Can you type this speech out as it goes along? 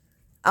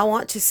I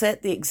want to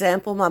set the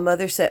example my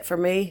mother set for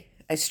me,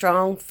 a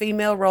strong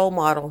female role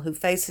model who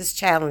faces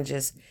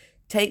challenges,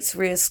 takes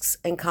risks,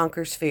 and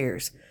conquers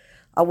fears.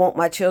 I want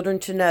my children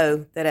to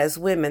know that as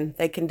women,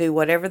 they can do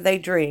whatever they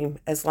dream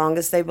as long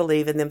as they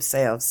believe in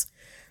themselves.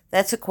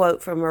 That's a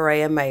quote from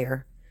Maria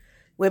Mayer.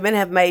 Women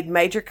have made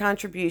major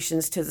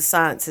contributions to the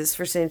sciences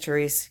for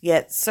centuries,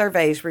 yet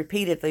surveys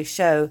repeatedly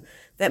show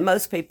that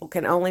most people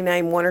can only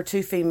name one or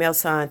two female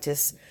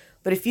scientists.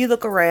 But if you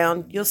look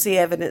around, you'll see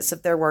evidence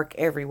of their work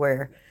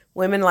everywhere.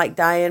 Women like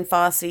Diane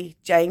Fossey,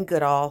 Jane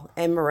Goodall,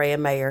 and Maria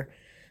Mayer.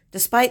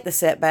 Despite the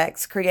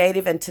setbacks,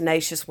 creative and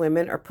tenacious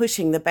women are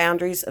pushing the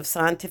boundaries of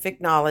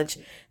scientific knowledge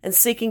and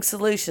seeking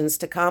solutions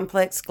to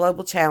complex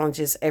global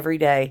challenges every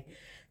day.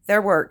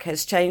 Their work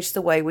has changed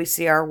the way we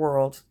see our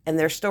world, and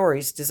their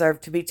stories deserve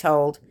to be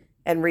told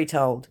and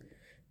retold.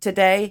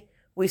 Today,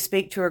 we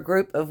speak to a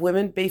group of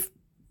women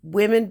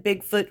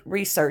Bigfoot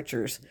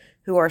researchers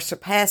who are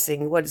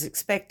surpassing what is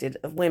expected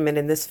of women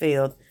in this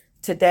field.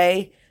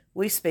 Today,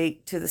 we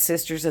speak to the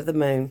Sisters of the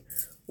Moon.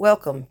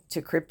 Welcome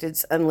to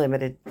Cryptids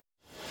Unlimited.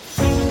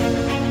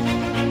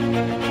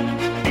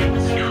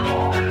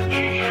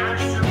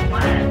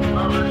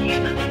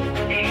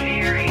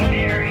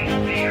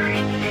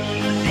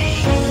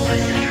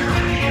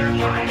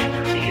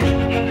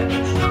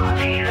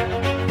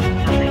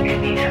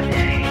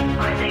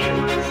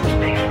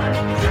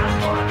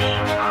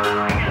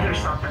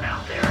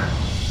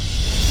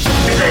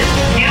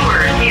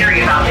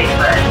 About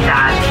Bigfoot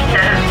that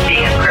instead of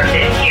being a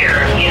cryptid here,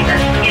 he's an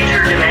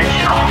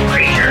interdimensional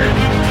creature.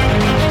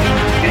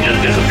 It just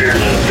disappeared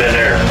into thin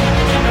air.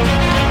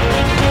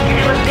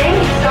 It was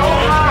banging so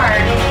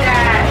hard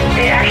that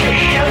it actually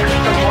shook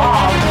the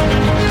wall.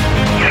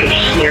 I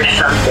could hear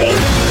something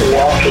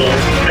walking,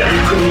 but I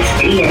couldn't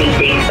see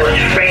anything. I was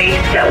afraid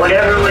that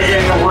whatever was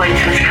in the woods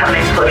was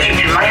coming closer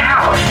to my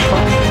house.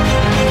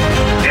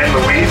 In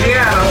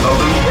Louisiana, a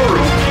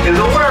bigfoot is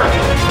a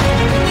werewolf.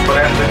 But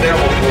that's the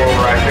devil's world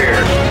right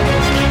there.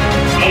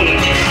 Hey,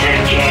 it just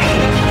said Jane.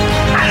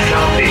 I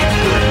saw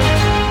Bigfoot.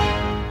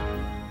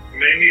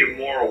 Made me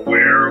more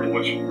aware of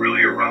what's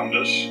really around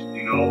us.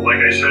 You know, like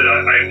I said,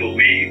 I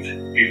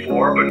believed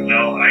before, but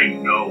now I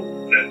know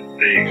that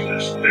they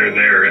exist. They're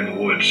there in the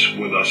woods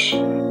with us.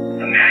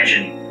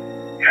 Imagine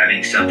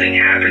having something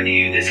happen to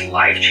you that's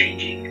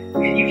life-changing,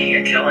 and you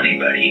can't tell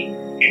anybody,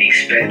 and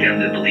expect them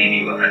to believe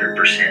you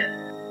 100%.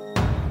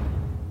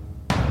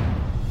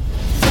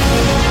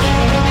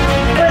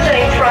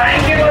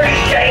 Triangular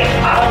shaped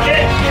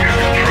object.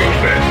 Is it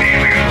true that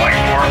alien life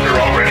forms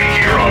are already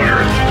here on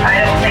Earth? I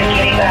don't think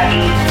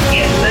anybody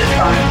in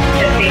Luzon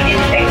has seen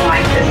anything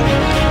like this.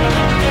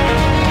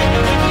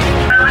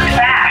 I looked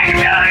back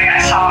and I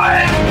saw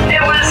it.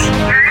 It was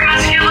very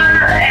muscular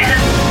and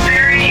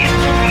very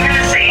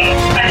menacing.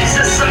 And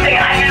this is something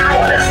I never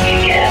want to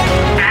see again.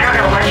 I don't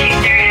know what she's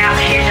staring at.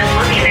 She was just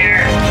looking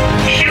there.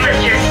 She was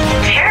just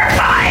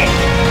terrified.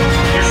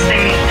 This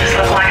thing just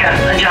looked like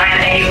a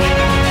giant ape.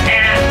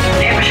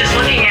 It was just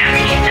looking at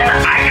me, and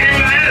I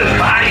couldn't move.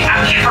 I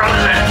was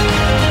frozen.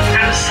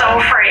 I was so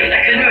afraid.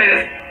 I couldn't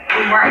move.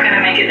 We weren't going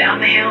to make it down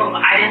the hill.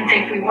 I didn't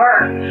think we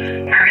were.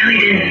 I really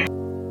didn't.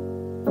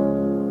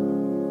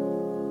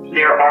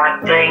 There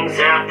are things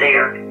out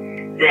there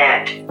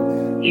that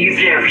you've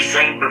never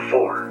seen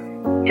before.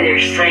 And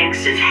there's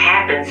things that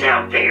happens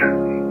out there.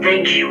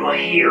 Things you will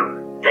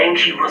hear.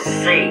 Things you will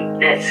see.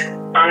 That's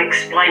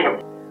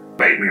unexplainable.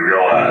 Made me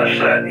realize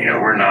that,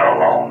 we're not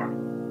alone.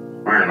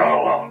 We're not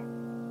alone.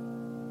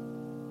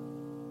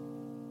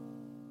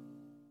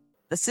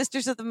 The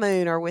Sisters of the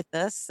Moon are with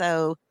us,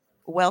 so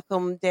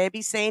welcome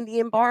Debbie, Sandy,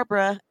 and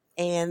Barbara,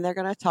 and they're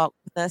going to talk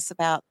with us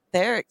about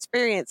their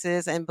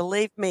experiences, and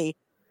believe me,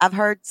 I've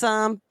heard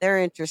some. They're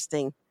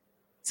interesting.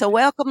 So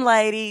welcome,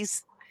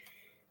 ladies.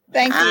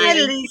 Thank Hi,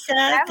 you.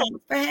 Lisa.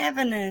 Thanks for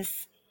having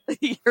us.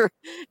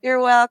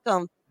 You're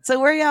welcome. So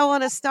where y'all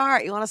want to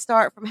start? You want to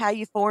start from how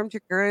you formed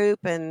your group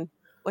and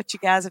what you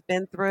guys have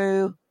been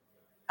through?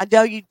 I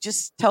know you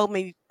just told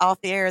me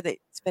off the air that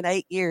it's been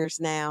 8 years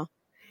now.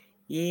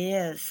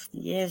 Yes,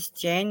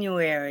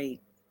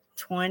 January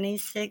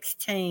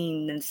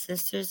 2016, the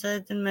Sisters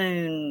of the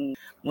Moon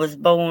was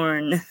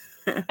born.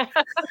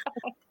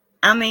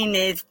 I mean,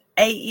 it's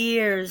 8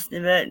 years,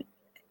 but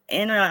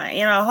in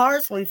our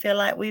hearts, we feel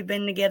like we've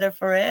been together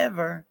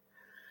forever.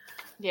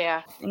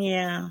 Yeah.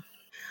 Yeah.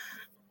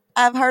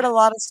 I've heard a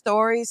lot of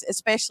stories,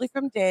 especially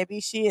from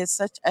Debbie. She is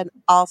such an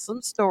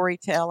awesome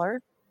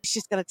storyteller.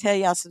 She's going to tell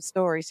y'all some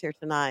stories here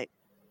tonight.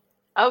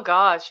 Oh,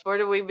 gosh. Where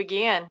do we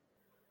begin?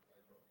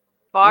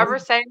 Barbara,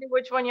 Sandy,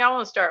 which one y'all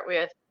want to start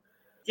with?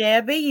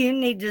 Debbie, you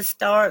need to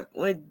start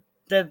with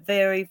the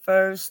very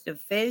first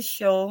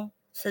official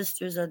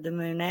Sisters of the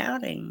Moon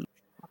outing.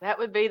 That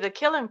would be the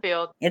Killing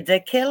Field. It's the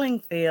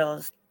Killing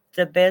Fields.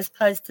 The best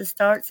place to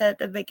start's at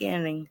the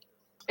beginning.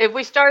 If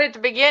we start at the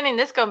beginning,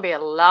 this is going to be a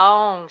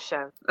long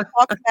show.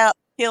 Talk about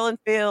Killing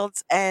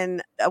Fields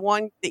and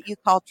one that you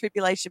call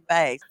Tribulation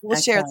Bay. We'll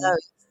share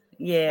those.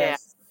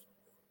 Yes.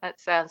 Yeah,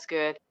 that sounds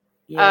good.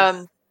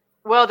 Yes.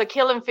 Well, the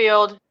Killing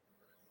Field,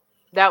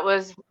 that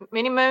was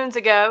many moons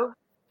ago,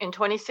 in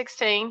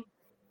 2016.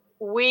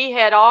 We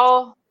had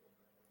all,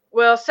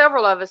 well,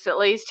 several of us at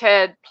least,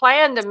 had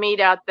planned to meet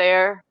out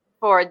there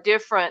for a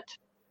different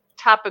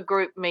type of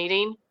group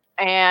meeting.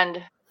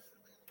 And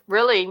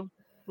really,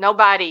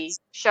 nobody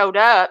showed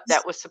up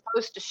that was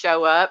supposed to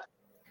show up.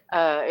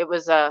 It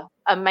was a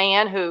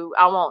man who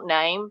I won't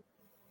name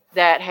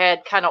that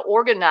had kind of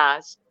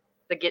organized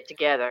the get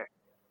together,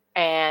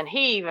 and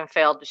he even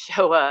failed to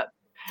show up.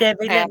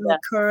 Debbie, let And me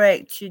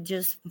correct you.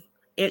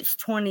 It's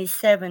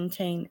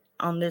 2017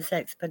 on this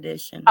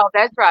expedition. oh,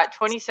 that's right,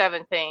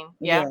 2017.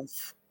 Yeah.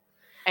 Yes.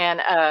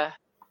 And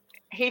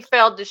he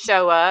failed to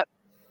show up.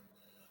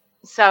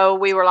 So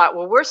we were like,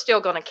 well, we're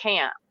still going to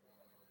camp.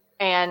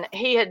 And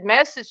he had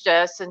messaged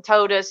us and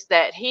told us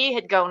that he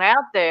had gone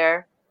out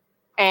there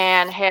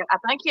and I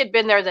think he had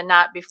been there the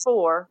night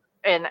before.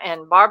 And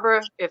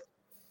Barbara, if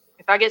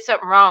I get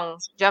something wrong,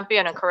 jump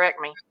in and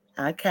correct me.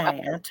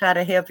 Okay, I'll try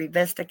to help you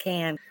best I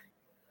can.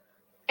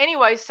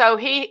 Anyway, so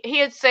he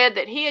had said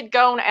that he had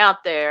gone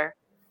out there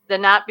the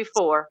night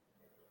before,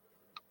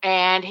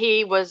 and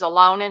he was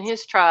alone in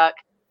his truck,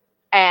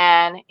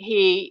 and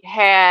he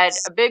had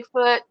a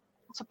Bigfoot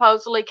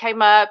supposedly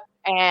came up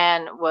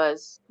and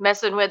was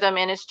messing with him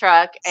in his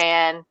truck,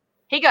 and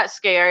he got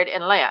scared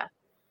and left.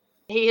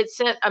 He had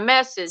sent a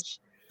message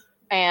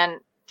and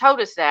told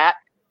us that,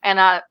 and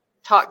I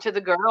talked to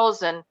the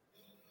girls, and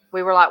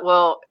we were like,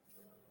 well,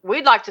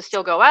 we'd like to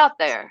still go out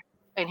there.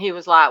 And he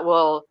was like,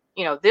 well,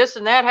 you know, this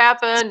and that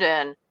happened,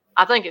 and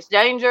I think it's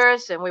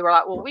dangerous. And we were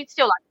like, well, we'd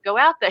still like to go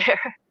out there.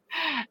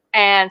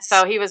 And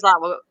so he was like,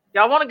 well,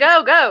 y'all want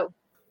to go.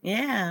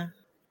 Yeah.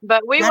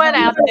 But we went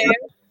out there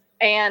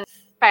and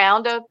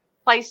found a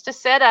place to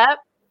set up.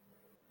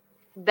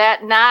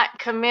 That night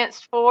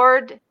commenced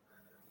forward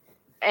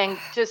and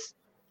just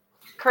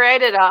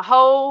created a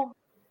whole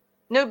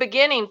new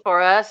beginning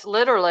for us,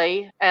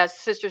 literally, as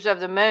Sisters of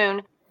the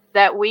Moon.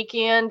 That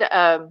weekend,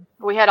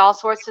 we had all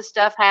sorts of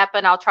stuff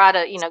happen. I'll try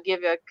to,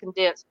 give you a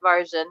condensed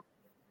version.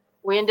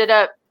 We ended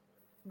up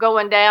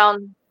going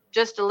down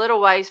just a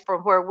little ways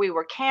from where we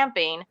were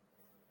camping,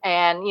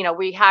 and,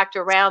 we hiked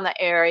around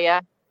the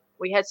area.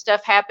 We had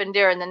stuff happen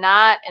during the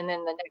night, and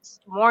then the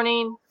next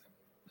morning,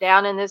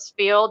 down in this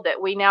field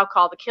that we now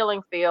call the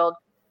killing field.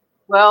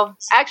 Well,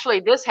 actually,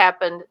 this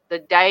happened the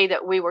day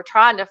that we were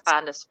trying to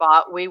find a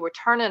spot. We were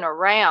turning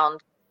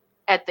around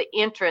at the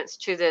entrance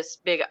to this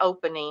big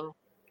opening.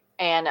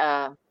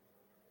 And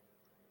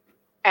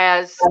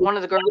as one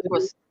of the girls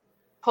was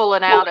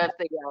pulling out of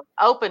the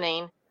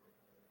opening,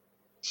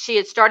 she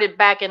had started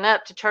backing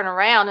up to turn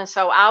around. And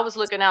so I was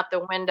looking out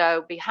the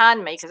window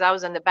behind me because I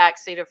was in the back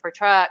seat of her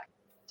truck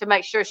to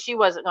make sure she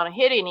wasn't going to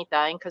hit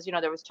anything because,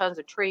 there was tons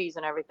of trees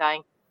and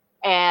everything.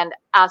 And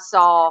I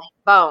saw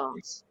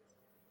bones.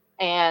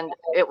 And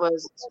it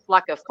was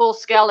like a full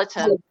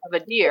skeleton of a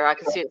deer. I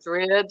could see its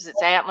ribs,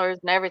 its antlers,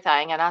 and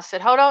everything. And I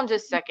said, hold on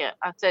just a second.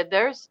 I said,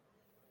 there's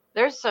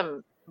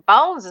some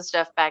bones and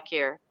stuff back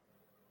here.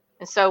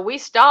 And so we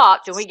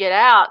stopped and we get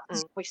out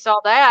and we saw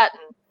that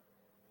and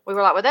we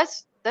were like, well,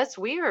 that's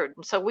weird.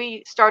 And so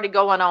we started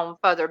going on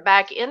further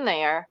back in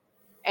there.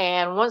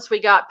 And once we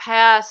got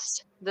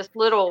past this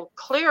little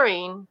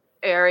clearing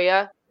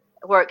area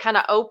where it kind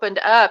of opened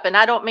up, and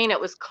I don't mean it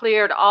was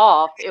cleared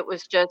off, it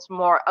was just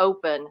more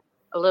open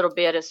a little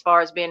bit as far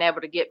as being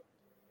able to get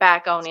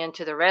back on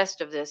into the rest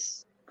of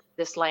this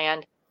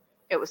land.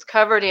 It was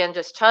covered in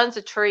just tons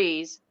of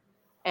trees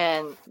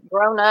and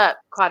grown up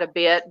quite a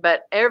bit,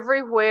 but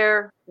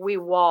everywhere we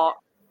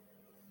walked,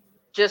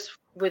 just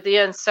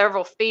within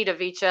several feet of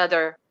each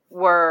other,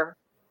 were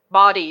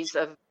bodies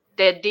of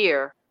dead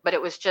deer, but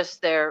it was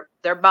just their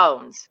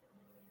bones.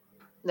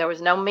 There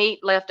was no meat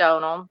left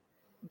on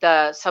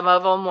them. Some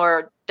of them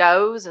were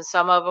does, and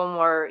some of them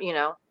were,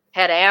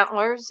 had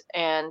antlers.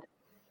 And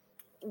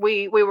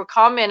we were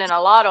commenting a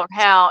lot on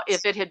how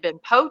if it had been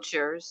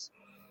poachers,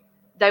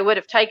 they would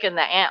have taken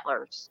the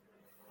antlers.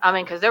 I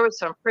mean, because there was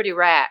some pretty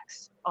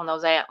racks on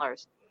those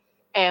antlers.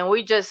 And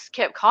we just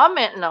kept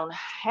commenting on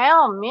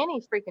how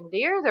many freaking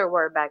deer there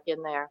were back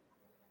in there.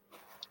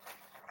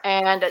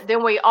 And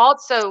then we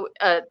also,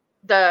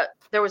 there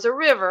was a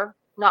river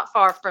not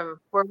far from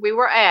where we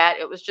were at.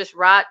 It was just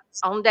right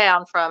on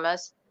down from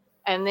us.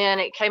 And then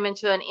it came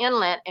into an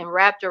inlet and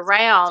wrapped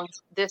around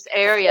this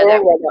area that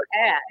we were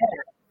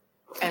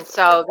at. And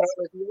so there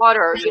was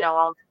water,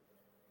 on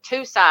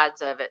two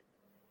sides of it.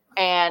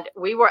 And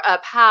we were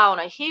up high on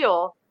a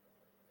hill.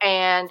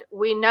 And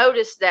we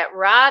noticed that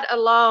right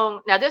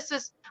along, now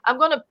I'm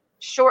going to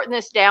shorten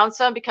this down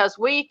some because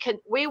we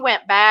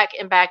went back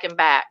and back and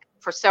back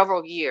for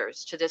several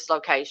years to this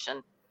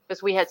location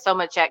because we had so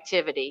much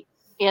activity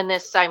in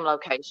this same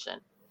location.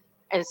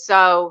 And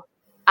so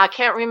I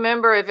can't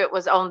remember if it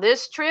was on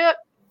this trip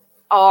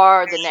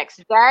or the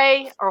next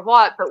day or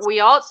what, but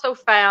we also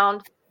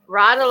found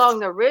right along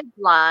the ridge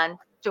line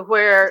to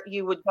where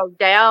you would go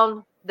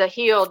down the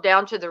hill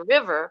down to the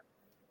river.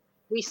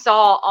 We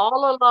saw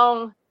all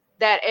along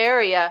that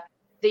area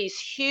these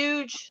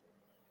huge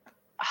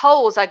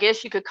holes, I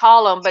guess you could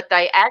call them, but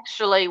they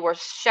actually were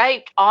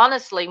shaped,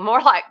 honestly,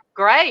 more like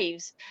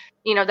graves.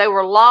 They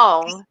were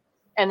long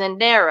and then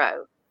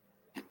narrow,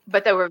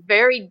 but they were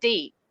very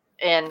deep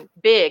and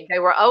big. They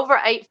were over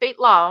 8 feet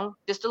long,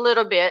 just a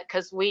little bit,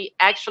 because we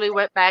actually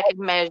went back and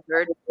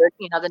measured,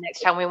 the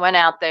next time we went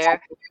out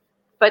there.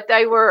 But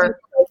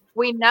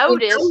we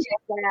noticed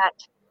that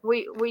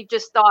we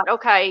just thought,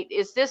 okay,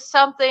 is this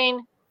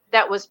something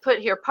that was put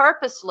here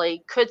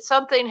purposely? Could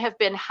something have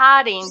been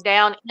hiding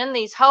down in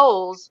these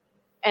holes?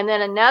 And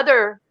then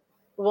another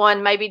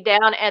one maybe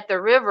down at the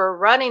river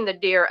running the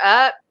deer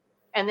up.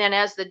 And then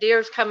as the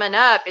deer's coming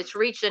up, it's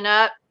reaching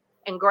up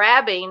and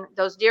grabbing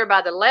those deer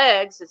by the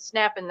legs and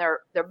snapping their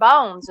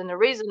bones. And the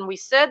reason we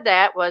said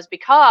that was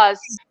because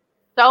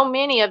so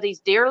many of these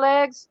deer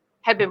legs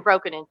had been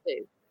broken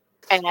into.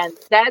 And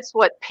that's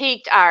what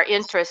piqued our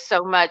interest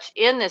so much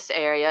in this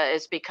area,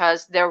 is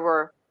because there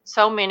were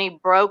so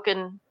many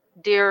broken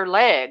deer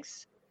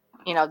legs,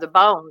 the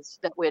bones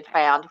that we had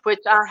found, which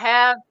I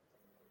have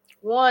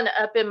one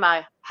up in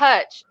my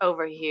hutch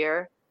over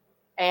here.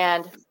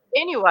 And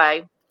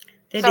anyway,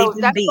 There'd so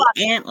even that's be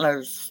why,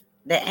 antlers.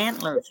 The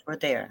antlers were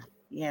there.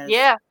 Yes.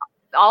 yeah,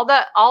 all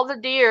the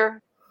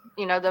deer,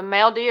 the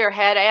male deer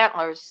had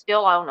antlers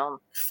still on them.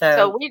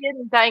 So we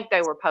didn't think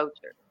they were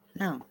poachers.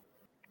 No.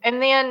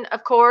 And then,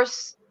 of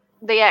course,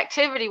 the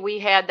activity we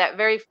had that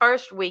very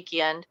first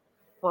weekend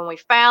when we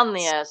found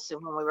this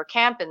and when we were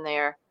camping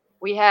there,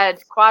 we had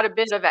quite a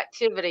bit of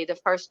activity the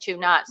first 2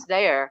 nights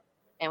there.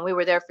 And we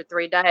were there for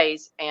 3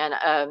 days. And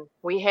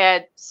we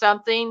had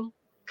something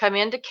come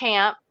into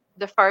camp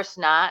the first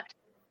night.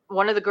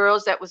 One of the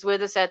girls that was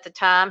with us at the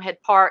time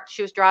had parked.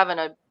 She was driving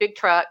a big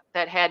truck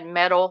that had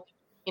metal,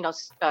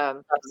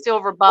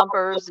 silver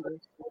bumpers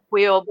and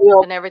wheel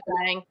and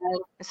everything.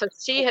 And so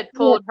she had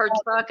pulled her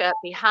truck up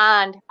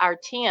behind our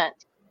tent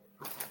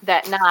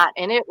that night.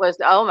 And it was,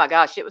 oh my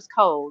gosh, it was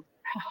cold.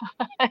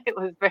 It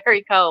was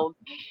very cold.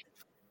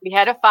 We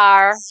had a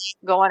fire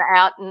going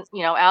out and,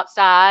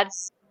 outside.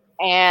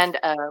 And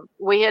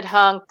we had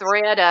hung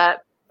thread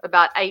up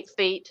about 8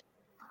 feet,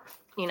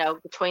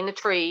 between the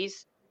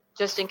trees,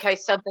 just in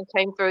case something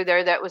came through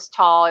there that was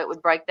tall, it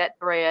would break that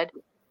thread.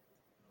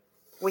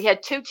 We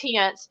had 2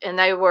 tents, and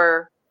they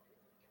were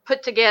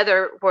put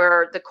together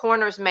where the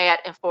corners met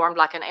and formed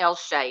like an L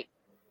shape.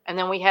 And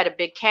then we had a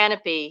big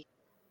canopy,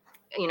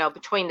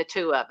 between the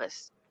 2 of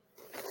us.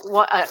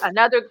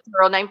 Another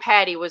girl named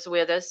Patty was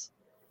with us,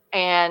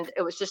 and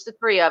it was just the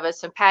 3 of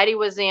us. And Patty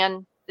was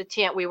in the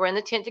tent. We were in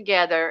the tent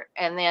together,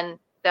 and then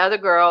the other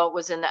girl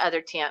was in the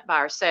other tent by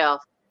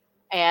herself.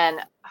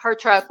 And her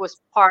truck was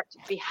parked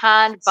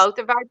behind both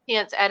of our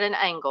tents at an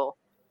angle.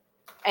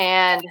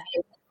 And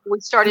we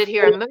started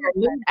hearing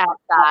movement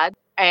outside,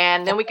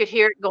 and then we could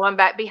hear it going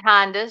back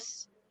behind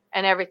us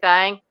and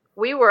everything.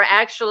 We were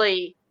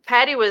actually,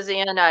 Patty was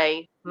in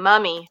a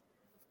mummy,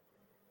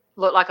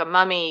 looked like a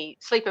mummy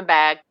sleeping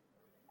bag,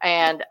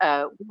 and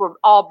we were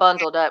all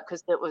bundled up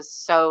because it was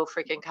so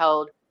freaking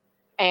cold.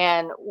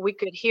 And we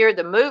could hear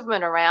the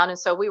movement around, and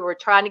so we were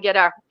trying to get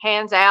our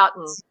hands out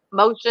and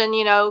motion,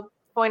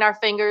 point our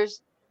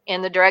fingers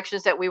in the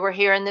directions that we were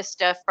hearing this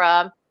stuff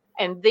from.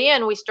 And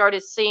then we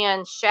started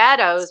seeing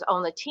shadows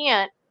on the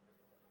tent,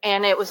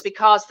 and it was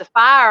because the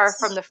fire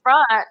from the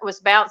front was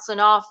bouncing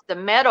off the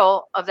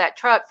metal of that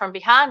truck from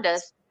behind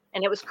us,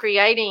 and it was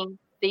creating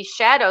these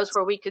shadows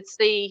where we could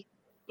see,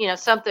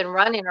 something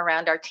running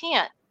around our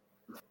tent.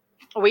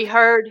 We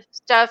heard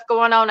stuff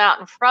going on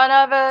out in front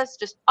of us,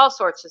 just all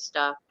sorts of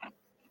stuff.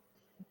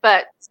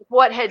 But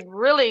what had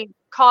really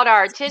caught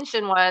our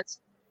attention was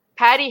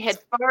Patty had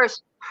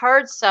first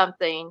heard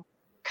something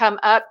come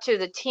up to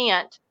the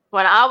tent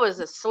when I was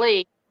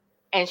asleep,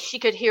 and she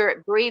could hear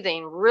it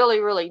breathing really,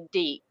 really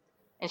deep.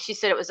 And she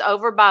said it was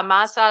over by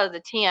my side of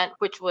the tent,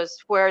 which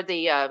was where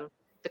the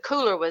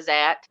cooler was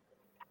at.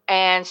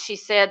 And she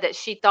said that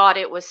she thought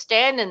it was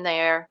standing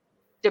there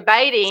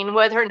debating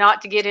whether or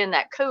not to get in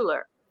that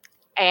cooler.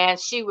 And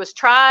she was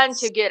trying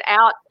to get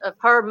out of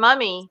her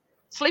mummy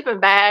sleeping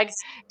bag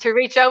to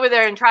reach over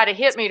there and try to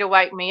hit me to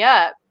wake me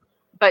up.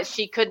 But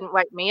she couldn't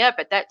wake me up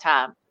at that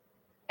time.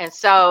 And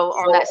so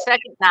on that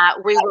second night,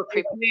 we were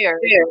prepared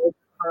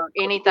for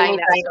anything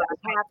that was going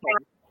to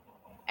happen.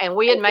 And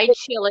we had made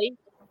chili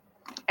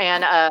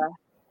and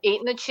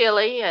eaten the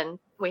chili. And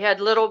we had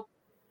little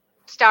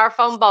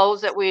styrofoam bowls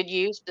that we had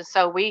used. And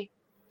so we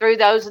threw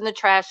those in the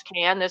trash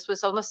can. This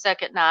was on the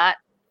second night.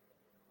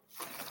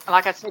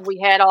 Like I said, we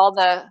had all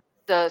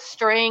the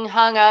string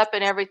hung up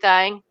and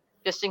everything,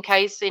 just in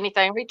case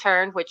anything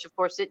returned, which of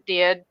course it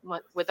did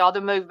with all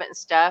the movement and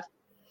stuff.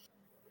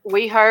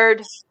 We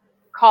heard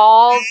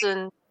calls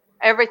and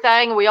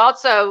everything. We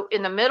also,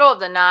 in the middle of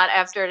the night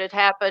after it had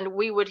happened,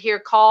 we would hear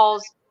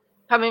calls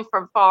coming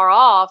from far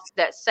off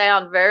that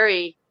sound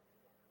very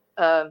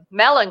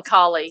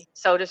melancholy,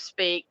 so to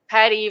speak.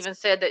 Patty even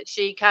said that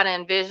she kind of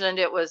envisioned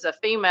it was a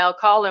female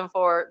calling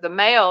for the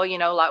male,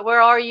 like,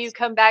 where are you?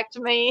 Come back to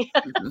me.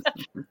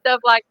 Stuff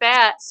like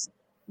that.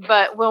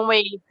 But when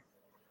we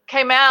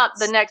came out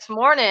the next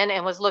morning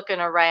and was looking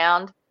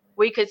around,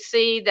 we could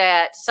see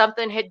that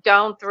something had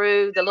gone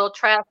through the little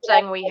trash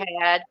thing we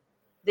had,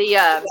 the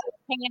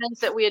cans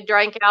that we had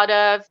drank out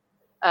of,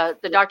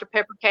 the Dr.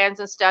 Pepper cans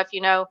and stuff,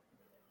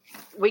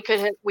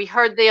 we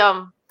heard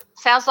them.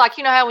 Sounds like,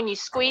 you know how when you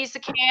squeeze the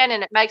can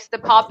and it makes the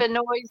popping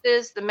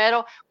noises, the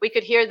metal, we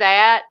could hear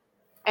that.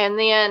 And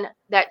then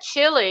that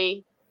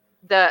chili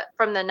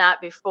from the night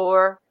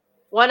before,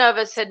 one of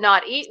us had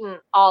not eaten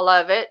all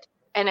of it,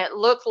 and it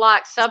looked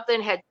like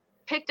something had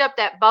picked up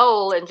that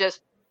bowl and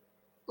just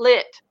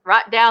lit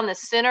right down the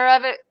center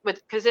of it,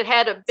 because it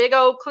had a big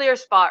old clear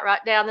spot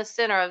right down the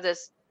center of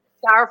this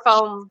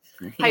styrofoam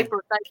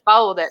paper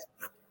bowl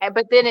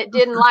but then it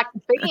didn't like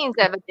the beans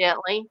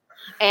evidently,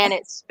 and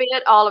it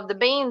spit all of the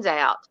beans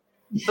out.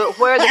 But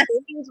where the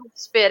beans would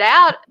spit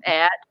out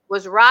at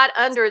was right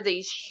under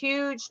these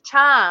huge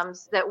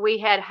chimes that we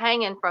had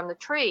hanging from the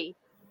tree.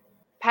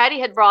 Patty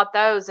had brought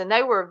those, and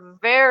they were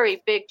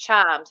very big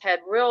chimes, had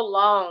real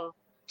long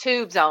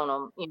tubes on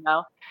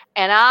them,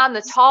 and I'm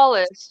the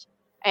tallest,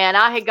 and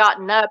I had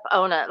gotten up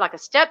on a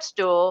step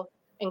stool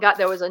and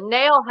there was a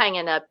nail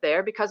hanging up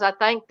there, because I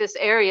think this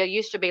area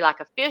used to be like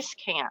a fish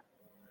camp.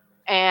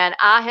 And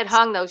I had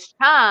hung those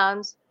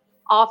chimes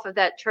off of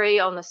that tree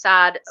on the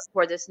side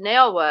where this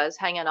nail was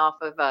hanging off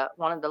of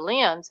one of the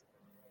limbs.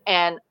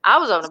 And I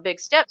was on a big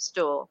step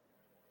stool.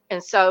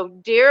 And so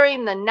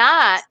during the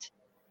night,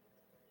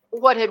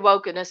 what had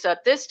woken us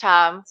up this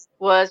time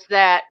was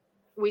that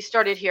we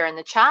started hearing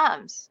the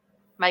chimes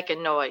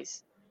making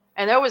noise.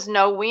 And there was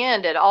no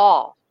wind at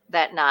all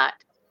that night.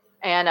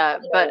 And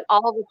but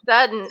all of a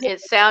sudden,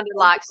 it sounded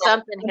like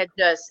something had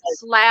just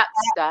slapped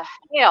the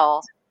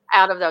hell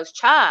out of those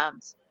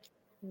chimes.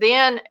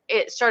 Then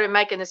it started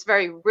making this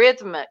very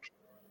rhythmic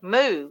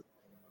move,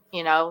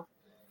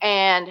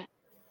 and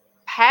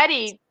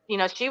Patty,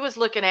 she was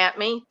looking at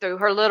me through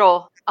her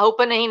little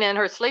opening in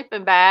her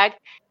sleeping bag.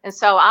 And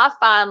so I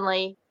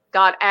finally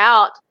got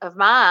out of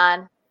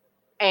mine.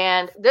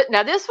 And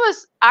now this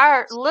was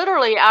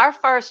literally our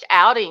first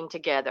outing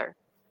together,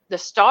 the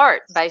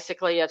start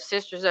basically of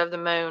Sisters of the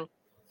Moon,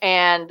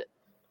 and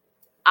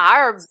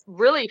our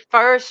really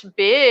first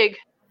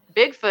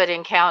Bigfoot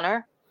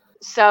encounter.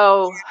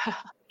 So,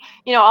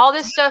 all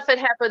this stuff had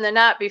happened the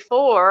night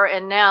before,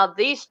 and now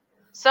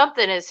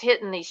something is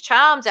hitting these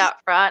chimes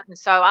out front. And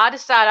so I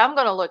decided I'm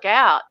going to look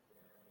out.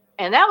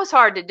 And that was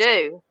hard to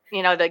do,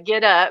 to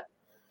get up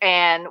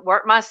and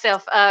work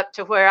myself up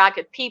to where I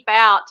could peep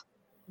out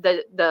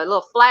the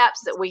little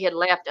flaps that we had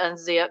left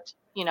unzipped,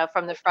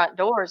 from the front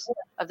doors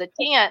of the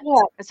tent.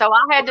 And so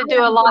I had to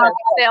do a lot of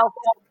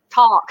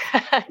self-talk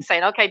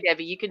saying, okay,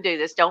 Debbie, you can do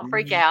this. Don't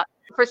freak out.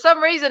 For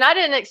some reason, I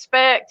didn't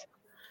expect,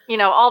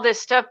 all this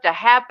stuff to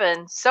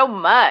happen so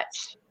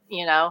much,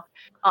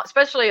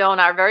 especially on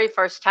our very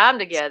first time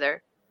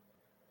together.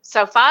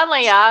 So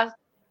finally, I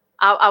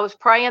was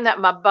praying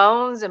that my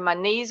bones and my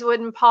knees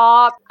wouldn't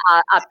pop.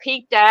 I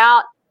peeked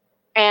out,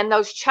 and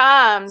those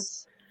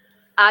chimes,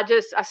 I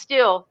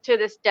still, to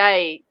this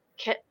day,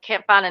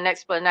 can't find an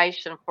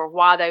explanation for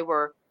why they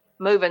were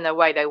moving the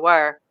way they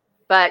were.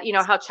 But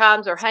how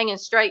chimes are hanging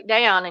straight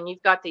down, and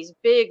you've got these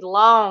big,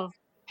 long,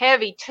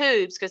 heavy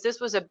tubes, because this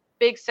was a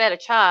big set of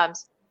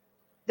chimes.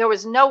 There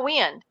was no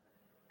wind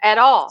at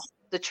all.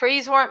 The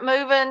trees weren't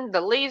moving, the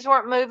leaves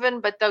weren't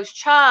moving, but those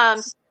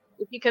chimes,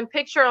 if you can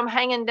picture them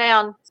hanging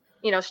down,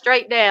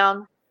 straight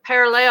down,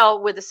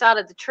 parallel with the side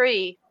of the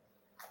tree,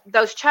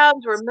 those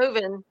chimes were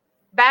moving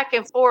back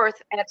and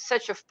forth at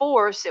such a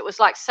force, it was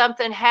like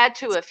something had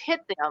to have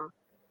hit them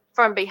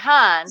from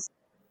behind.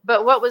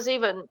 But what was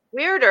even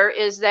weirder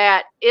is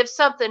that if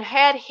something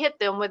had hit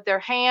them with their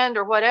hand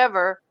or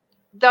whatever,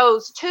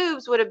 those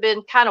tubes would have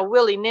been kind of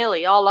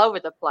willy-nilly all over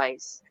the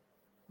place.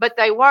 But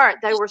they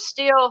weren't. They were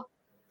still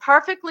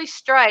perfectly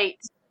straight,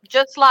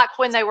 just like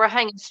when they were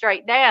hanging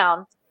straight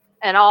down,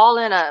 and all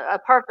in a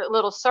perfect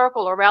little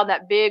circle around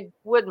that big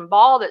wooden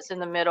ball that's in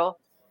the middle.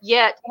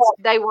 Yet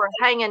they were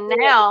hanging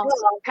now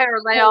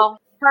parallel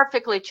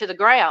perfectly to the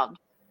ground.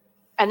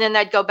 And then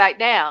they'd go back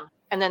down,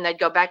 and then they'd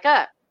go back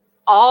up.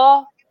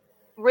 All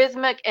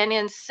rhythmic and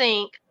in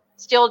sync,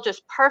 still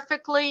just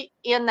perfectly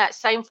in that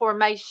same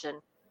formation.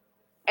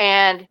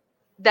 And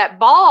that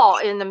ball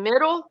in the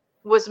middle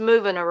was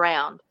moving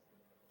around,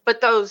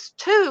 but those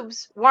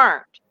tubes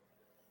weren't.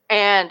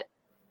 And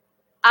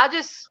I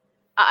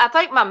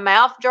think my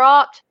mouth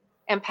dropped,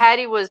 and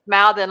Patty was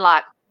mouthing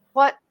like,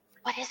 what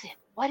is it?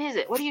 What is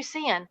it? What are you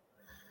seeing?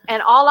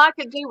 And all I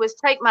could do was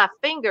take my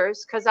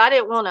fingers, because I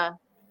didn't want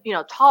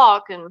to,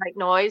 talk and make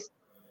noise.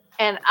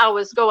 And I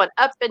was going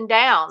up and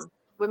down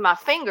with my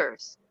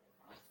fingers.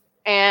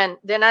 And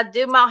then I'd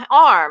do my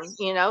arm,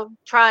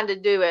 trying to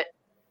do it,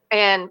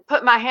 and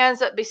put my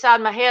hands up beside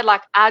my head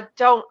like, I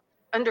don't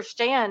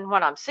understand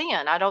what I'm seeing.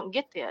 I don't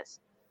get this.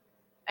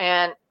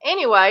 And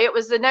anyway, it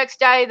was the next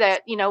day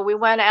that, we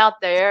went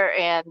out there,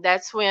 and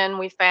that's when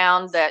we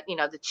found that,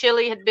 the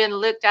chili had been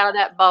licked out of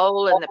that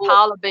bowl, and the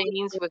pile of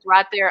beans was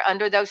right there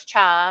under those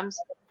chimes,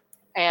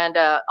 and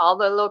all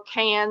the little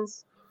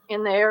cans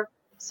in there.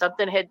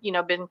 Something had,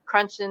 been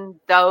crunching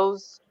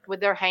those with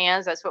their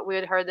hands. That's what we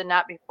had heard the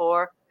night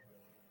before.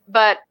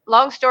 But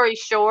long story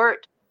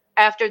short,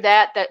 after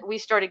that we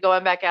started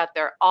going back out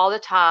there all the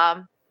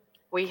time.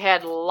 We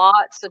had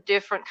lots of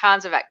different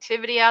kinds of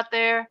activity out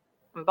there.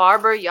 And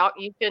Barbara,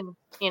 you can,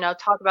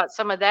 talk about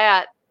some of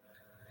that.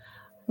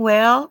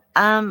 Well,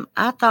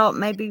 I thought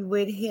maybe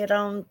we'd hit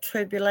on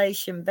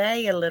Tribulation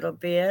Bay a little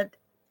bit.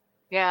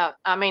 Yeah,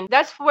 I mean,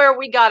 that's where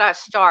we got our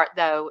start,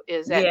 though,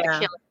 is at the Yeah.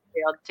 killing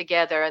field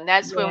together. And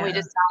that's when we Yeah.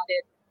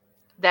 decided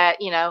that,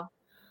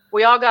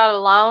 we all got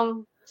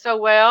along so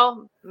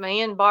well,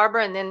 me and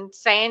Barbara and then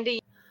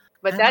Sandy.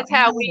 But I that's don't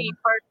how know. we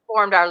first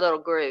formed our little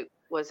group,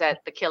 was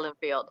at the killing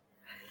field.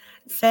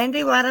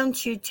 Sandy, why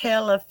don't you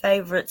tell a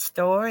favorite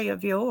story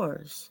of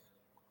yours?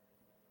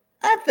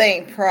 I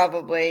think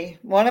probably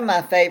one of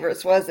my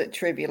favorites was at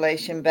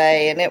Tribulation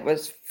Bay, and it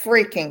was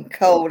freaking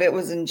cold. It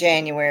was in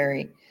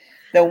January.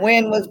 The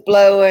wind was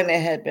blowing,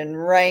 it had been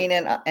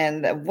raining,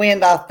 and the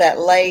wind off that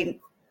lake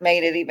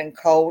made it even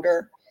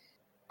colder.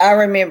 I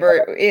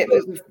remember it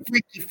was a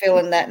freaky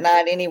feeling that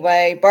night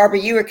anyway. Barbara,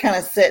 you were kind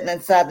of sitting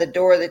inside the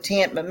door of the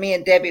tent, but me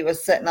and Debbie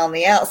was sitting on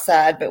the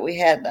outside, but we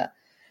had the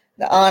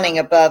awning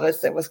above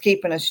us that was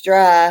keeping us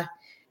dry.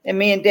 And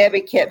me and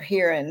Debbie kept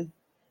hearing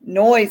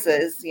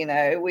noises.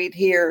 We'd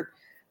hear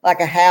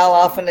like a howl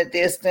off in the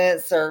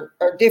distance or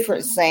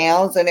different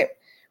sounds. And it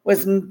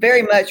was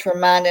very much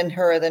reminding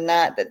her of the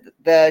night that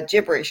the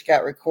gibberish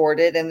got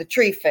recorded and the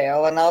tree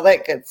fell and all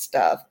that good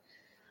stuff.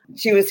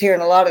 She was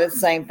hearing a lot of the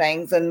same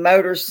things and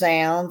motor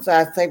sounds.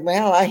 I said,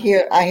 well, I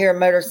hear a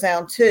motor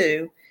sound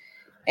too.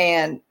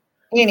 And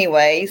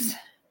anyways,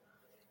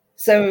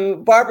 so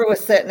Barbara was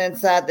sitting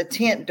inside the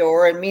tent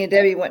door, and me and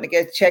Debbie went to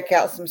go check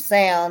out some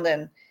sound,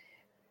 and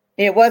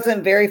it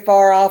wasn't very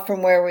far off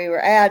from where we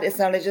were at. It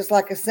sounded just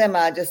like a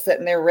semi just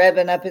sitting there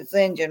revving up its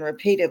engine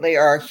repeatedly,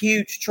 or a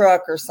huge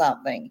truck or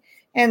something.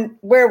 And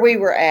where we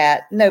were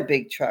at, no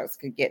big trucks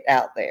could get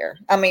out there.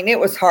 I mean, it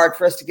was hard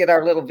for us to get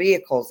our little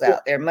vehicles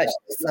out there, much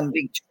less some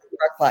big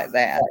truck like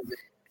that.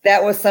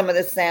 That was some of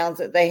the sounds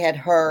that they had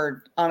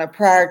heard on a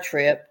prior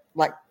trip,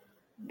 like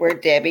where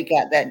Debbie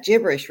got that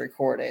gibberish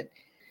recorded.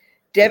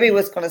 Debbie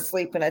was going to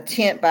sleep in a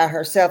tent by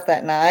herself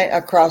that night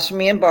across from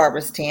me and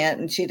Barbara's tent,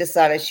 and she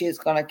decided she was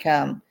going to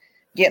come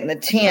get in the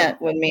tent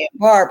with me and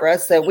Barbara,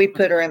 so we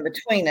put her in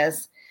between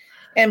us.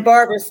 And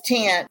Barbara's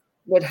tent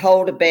would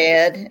hold a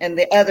bed, and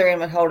the other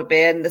end would hold a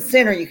bed, and the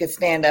center you could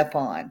stand up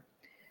on.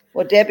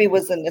 Well, Debbie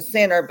was in the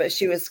center, but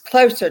she was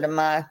closer to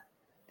my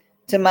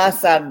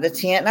side of the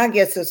tent, and I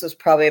guess this was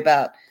probably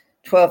about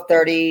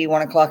 12:30,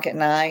 1 o'clock at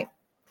night.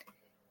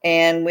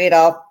 And we'd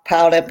all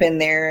piled up in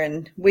there,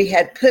 and we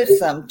had put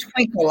some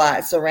twinkle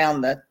lights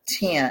around the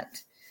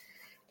tent,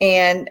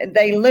 and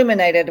they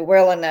illuminated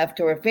well enough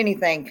to where if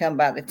anything come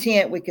by the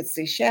tent, we could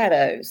see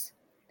shadows.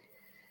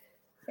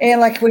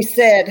 And like we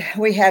said,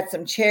 we had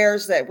some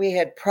chairs that we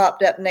had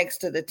propped up next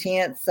to the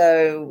tent.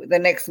 So the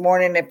next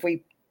morning, if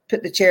we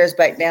put the chairs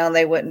back down,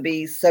 they wouldn't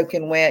be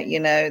soaking wet.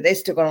 They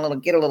still going to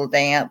get a little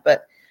damp.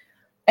 But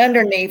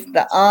underneath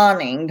the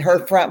awning,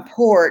 her front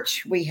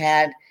porch, we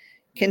had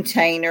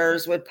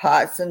containers with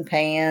pots and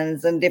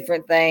pans and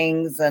different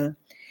things. And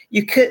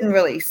you couldn't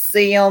really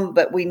see them,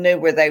 but we knew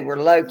where they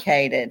were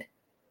located.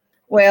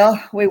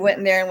 Well, we went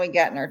in there and we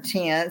got in our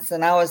tents,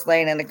 and I was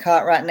laying in a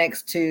cot right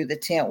next to the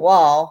tent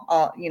wall,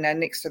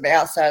 next to the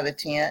outside of the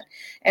tent,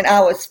 and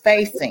I was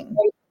facing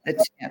the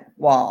tent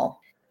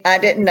wall. I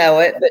didn't know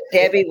it, but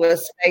Debbie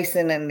was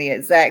facing in the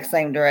exact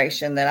same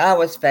direction that I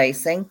was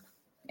facing,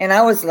 and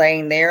I was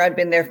laying there. I'd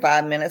been there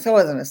 5 minutes. I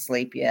wasn't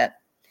asleep yet,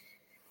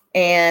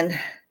 and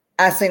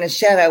I seen a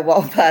shadow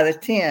walk by the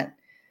tent,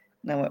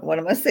 and I went, what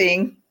am I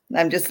seeing?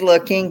 I'm just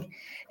looking,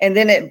 and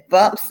then it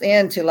bumps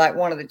into like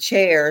one of the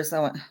chairs.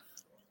 I went,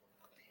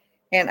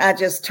 and I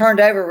just turned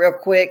over real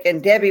quick,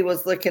 and Debbie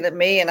was looking at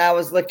me, and I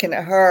was looking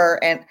at her,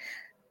 and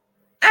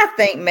I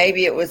think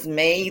maybe it was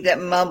me that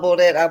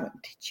mumbled it. I went,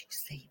 did you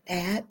see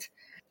that?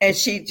 And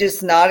she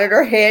just nodded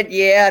her head,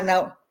 yeah,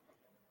 no.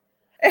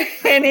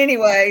 And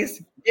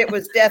anyways, it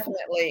was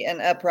definitely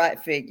an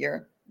upright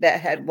figure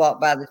that had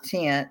walked by the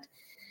tent.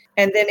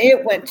 And then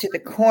it went to the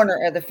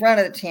corner of the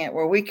front of the tent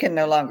where we could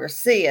no longer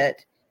see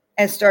it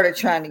and started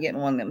trying to get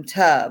in one of them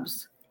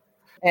tubs.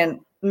 And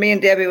me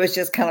and Debbie was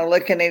just kind of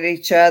looking at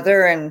each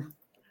other, and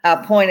I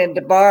pointed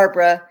to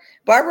Barbara.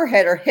 Barbara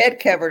had her head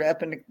covered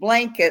up in a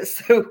blanket.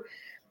 So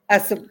I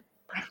said,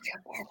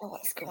 Barbara,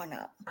 what's going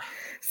on?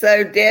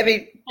 So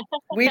Debbie,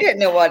 we didn't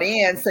know what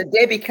in. So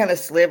Debbie kind of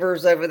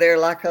slivers over there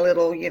like a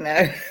little,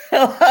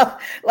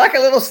 like a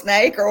little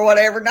snake or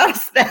whatever. Not a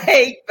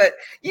snake, but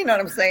you know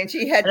what I'm saying?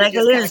 She had like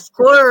a little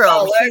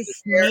squirrel.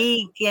 She's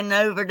sneaking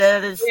over the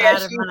other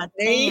side of my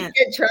tent.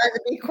 Trying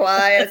to be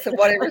quiet so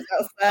whatever's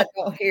outside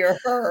don't hear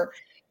her.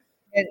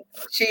 And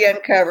she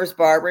uncovers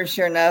Barbara, and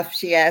sure enough,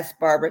 she asked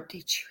Barbara,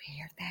 did you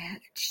hear that?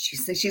 Did you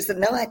see? She said,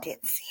 no, I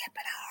didn't see it,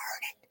 but I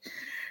heard it.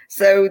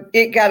 So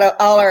it got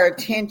all our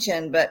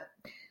attention. But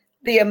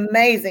the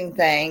amazing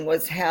thing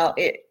was how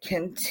it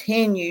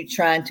continued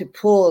trying to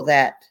pull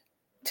that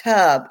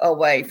tub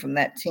away from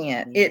that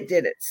tent. It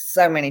did it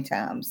so many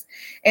times.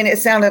 And it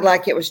sounded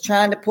like it was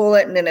trying to pull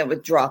it, and then it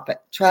would drop it.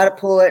 Try to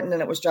pull it, and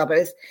then it was drop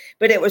it.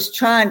 But it was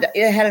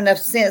it had enough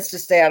sense to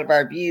stay out of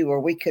our view where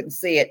we couldn't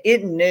see it.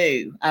 It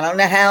knew. I don't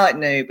know how it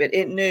knew, but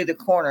it knew the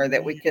corner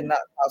that we could not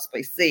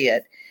possibly see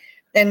it.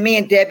 And me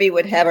and Debbie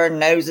would have our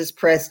noses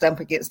pressed up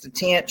against the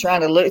tent,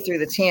 trying to look through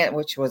the tent,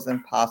 which was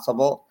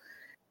impossible.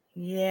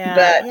 Yeah,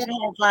 But it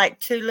had like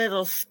 2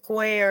 little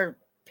square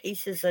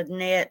pieces of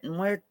net, and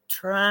we're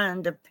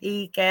trying to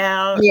peek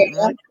out. yeah, And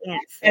we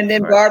can't see and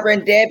then far. Barbara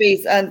and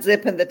Debbie's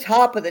unzipping the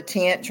top of the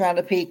tent, trying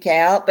to peek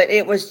out, but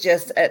it was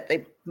just at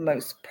the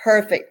most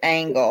perfect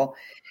angle.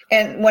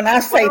 And when I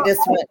say this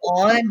went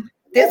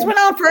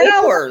on for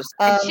hours.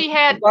 And she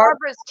had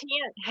Barbara's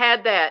tent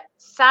had that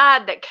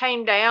side that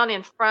came down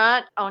in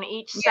front on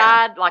each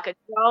side, like a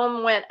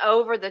dome went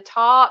over the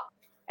top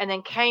and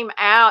then came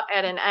out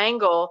at an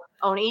angle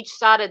on each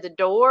side of the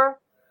door.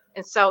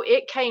 And so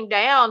it came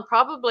down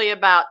probably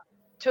about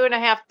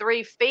 2.5,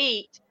 3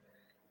 feet.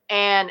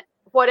 And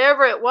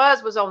whatever it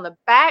was on the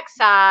back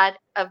side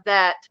of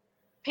that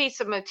piece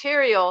of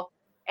material,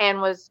 and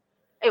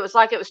it was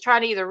like it was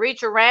trying to either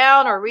reach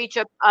around or reach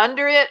up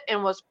under it,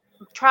 and was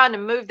trying to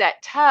move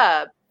that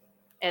tub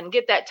and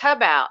get that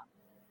tub out.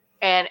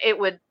 And it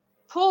would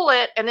pull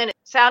it, and then it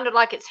sounded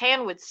like its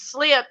hand would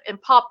slip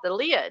and pop the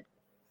lid.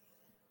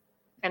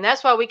 And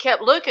that's why we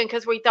kept looking,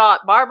 because we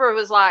thought Barbara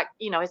was like,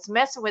 it's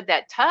messing with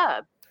that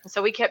tub. And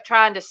so we kept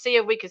trying to see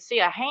if we could see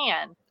a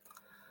hand.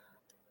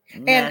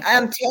 And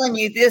I'm telling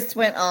you, this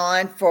went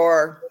on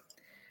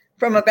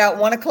from about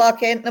 1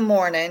 o'clock in the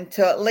morning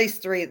till at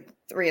least 3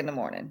 in the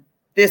morning.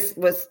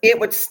 It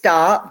would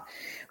stop.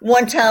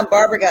 One time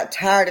Barbara got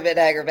tired of it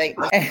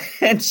aggravating,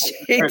 and she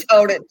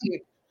told it to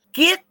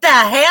get the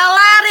hell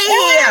out of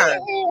here.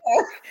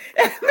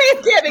 Me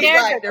and Debbie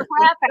scared the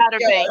crap out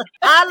of me.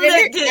 I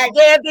looked at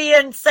Debbie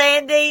and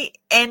Sandy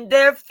and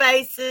their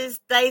faces.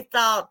 They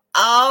thought,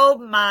 oh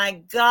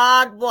my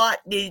God,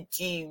 what did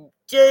you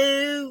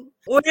do?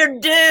 We're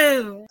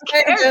doomed.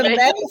 And the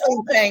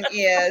amazing thing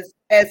is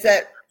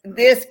that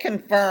this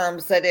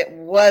confirms that it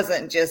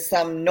wasn't just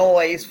some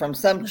noise from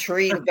some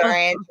tree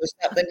branch or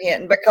something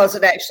hitting, because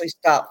it actually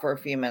stopped for a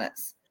few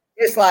minutes.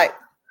 It's like,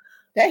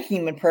 that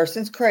human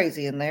person's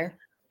crazy in there.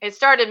 It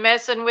started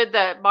messing with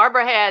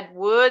Barbara had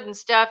wood and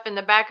stuff in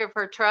the back of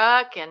her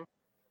truck, and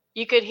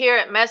you could hear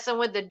it messing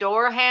with the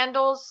door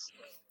handles.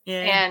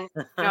 Yeah. And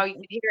you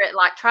could hear it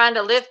like trying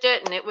to lift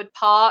it, and it would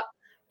pop.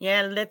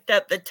 Yeah, lift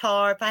up the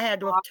tarp. I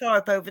had a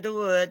tarp over the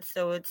wood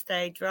so it would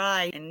stay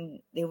dry, and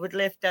it would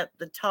lift up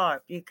the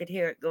tarp. You could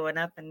hear it going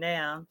up and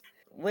down.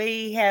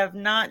 We have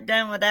not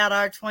done without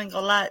our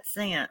twinkle light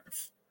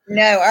since.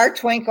 No, our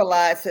twinkle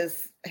lights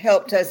has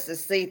helped us to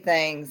see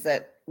things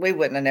that we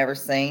wouldn't have never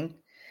seen.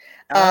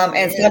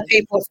 And some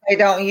people say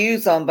don't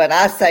use them, but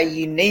I say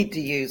you need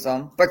to use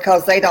them,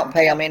 because they don't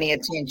pay them any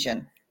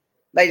attention.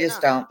 They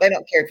just don't. They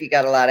don't care if you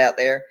got a light out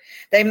there.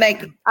 They make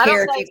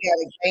care if you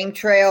got a game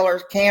trail or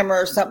camera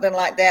or something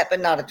like that, but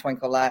not a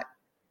twinkle light.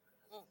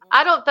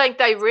 I don't think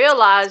they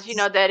realize,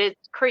 that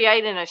it's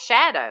creating a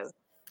shadow.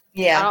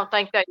 Yeah. I don't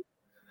think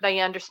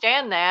they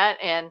understand that.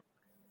 And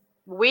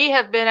we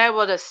have been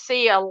able to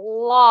see a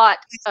lot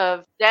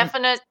of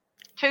definite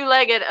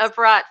 2-legged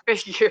upright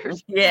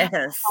figures.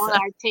 Yes. On our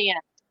tent.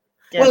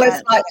 Well,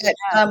 it's like that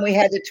time we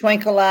had the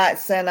twinkle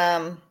lights,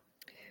 and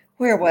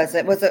where was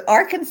it? Was it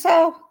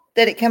Arkansas?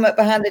 Did it come up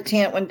behind the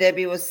tent when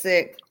Debbie was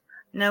sick?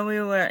 No,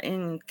 we were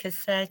in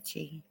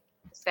Kisatchie.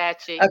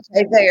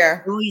 Okay,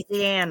 there.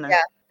 Louisiana.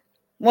 Yeah.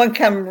 One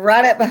come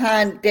right up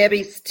behind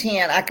Debbie's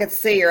tent. I could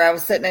see her. I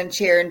was sitting in a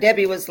chair, and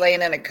Debbie was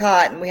laying in a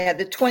cot, and we had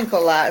the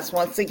twinkle lights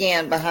once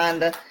again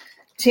behind the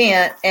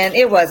tent, and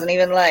it wasn't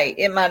even late.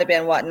 It might have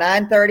been,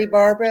 9:30,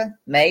 Barbara?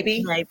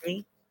 Maybe.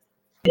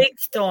 Big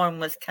storm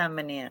was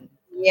coming in.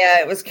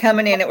 Yeah, it was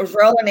coming in. It was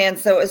rolling in,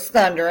 so it was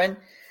thundering.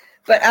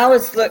 But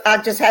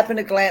I just happened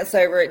to glance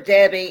over at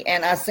Debbie,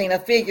 and I seen a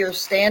figure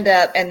stand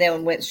up and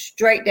then went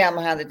straight down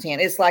behind the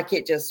tent. It's like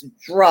it just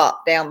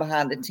dropped down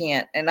behind the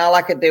tent. And all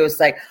I could do was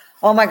say,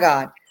 oh my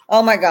God,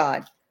 oh my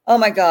God, oh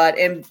my God.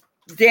 And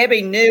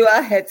Debbie knew I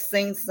had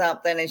seen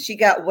something, and she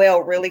got well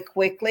really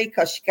quickly,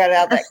 because she got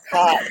out of that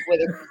cot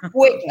with a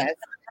quickness.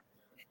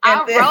 I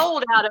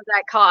rolled out of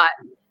that cot.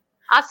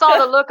 I saw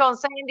the look on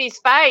Sandy's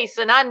face,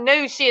 and I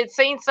knew she had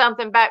seen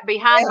something back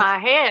behind my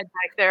head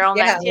back there on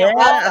that tent.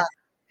 Yeah.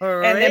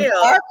 And then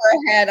Barbara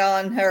had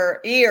on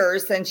her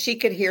ears, and she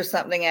could hear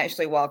something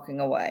actually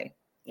walking away.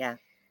 Yeah.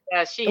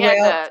 Yeah, she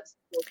had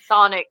the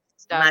sonic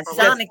stuff. My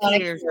sonic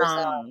ears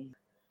on.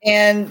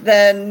 And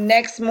the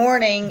next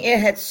morning, it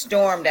had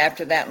stormed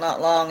after that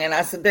not long. And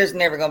I said, there's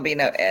never going to be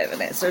no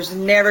evidence. There's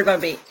never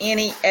going to be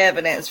any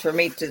evidence for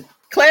me to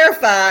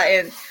clarify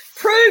and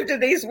prove to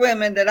these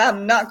women that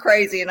I'm not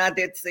crazy and I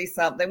did see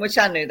something, which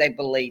I knew they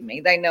believe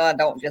me. They know I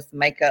don't just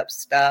make up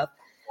stuff.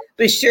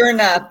 But sure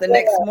enough, the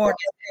next morning,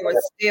 there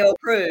was still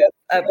proof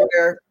of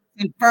where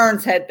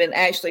ferns had been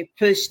actually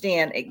pushed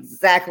in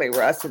exactly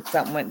where I said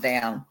something went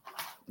down.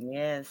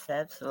 Yes,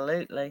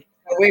 absolutely.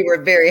 We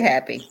were very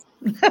happy.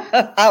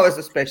 I was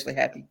especially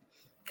happy.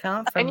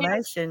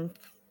 Confirmation.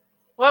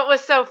 What was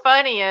so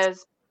funny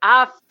is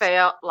I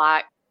felt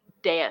like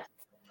death.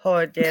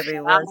 Poor Debbie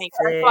was sick.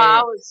 That's why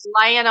I was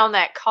laying on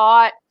that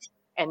cot,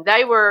 and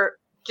they were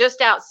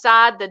just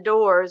outside the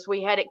doors.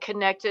 We had it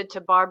connected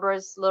to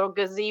Barbara's little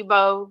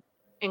gazebo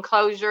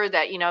enclosure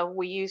that,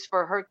 we use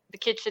for the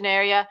kitchen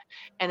area.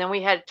 And then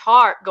we had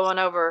tarp going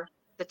over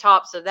the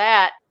tops of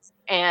that.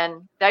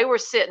 And they were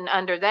sitting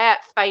under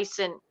that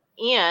facing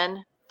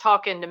in,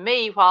 talking to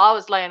me while I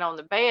was laying on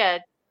the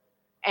bed.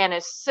 And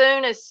as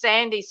soon as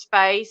Sandy's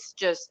face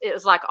it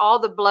was like all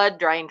the blood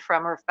drained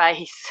from her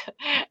face.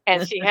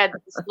 And she had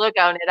this look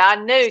on it. I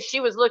knew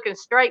she was looking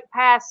straight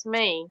past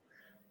me.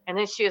 And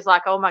then she was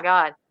like, oh my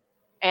God.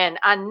 And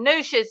I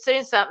knew she had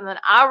seen something. And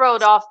I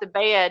rolled off the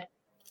bed.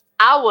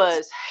 I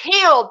was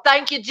healed.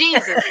 Thank you,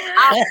 Jesus.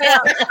 I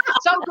felt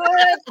so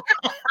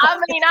good. I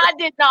mean, I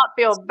did not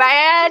feel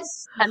bad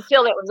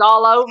until it was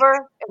all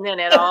over. And then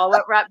it all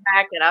went right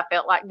back and I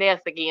felt like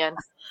death again.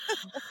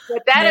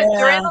 But that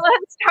adrenaline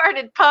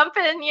started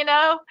pumping, and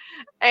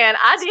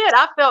I did.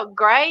 I felt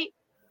great.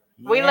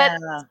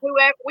 Yeah.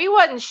 We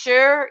wasn't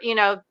sure,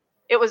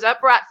 it was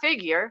upright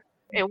figure.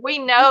 And we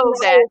know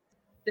that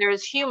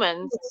there's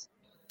humans,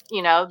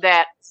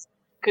 that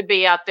could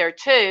be out there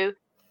too.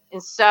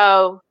 And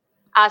so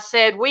I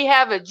said, we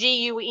have a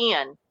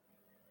GUN.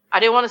 I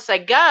didn't want to say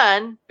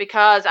gun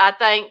because I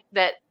think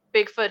that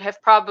Bigfoot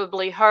have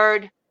probably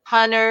heard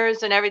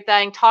hunters and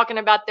everything talking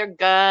about their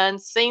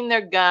guns, seen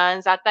their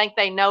guns. I think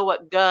they know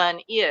what gun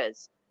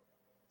is.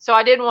 So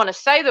I didn't want to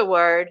say the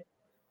word,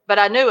 but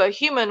I knew a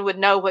human would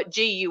know what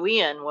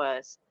GUN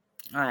was.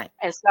 All right.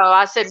 And so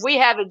I said, we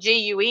have a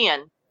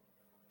GUN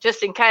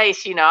just in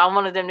case, I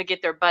wanted them to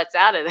get their butts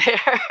out of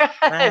there.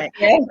 Right.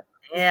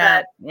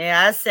 Yeah.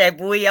 I said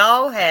we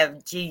all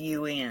have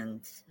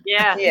GUNs.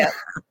 Yeah.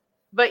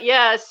 But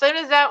yeah, as soon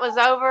as that was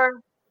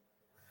over,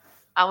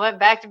 I went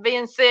back to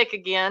being sick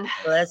again.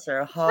 Bless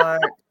her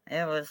heart.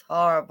 It was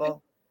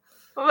horrible.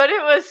 But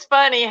it was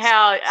funny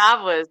how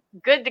I was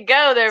good to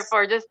go there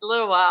for just a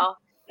little while.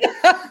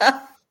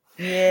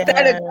 Yeah.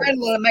 That adrenaline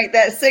will make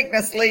that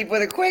sickness leave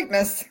with a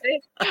quickness.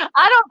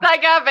 I don't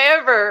think I've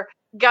ever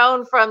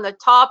gone from the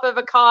top of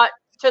a cot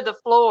to the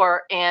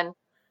floor in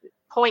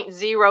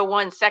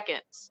 0.01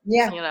 seconds.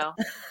 Yeah.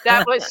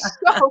 That was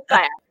so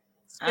fast.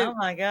 Oh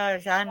my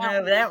gosh. I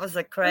know that was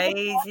a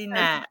crazy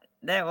night.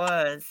 That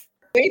was.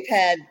 We've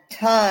had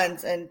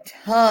tons and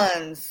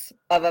tons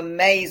of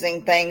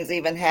amazing things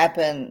even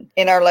happen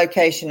in our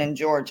location in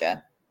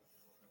Georgia.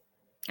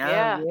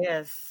 Yeah. Oh,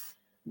 yes.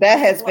 That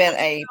has been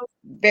a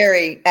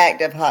very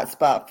active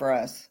hotspot for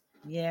us.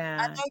 Yeah.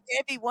 I know,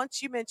 Debbie,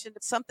 once you mentioned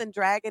something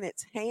dragging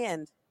its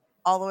hand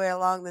all the way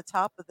along the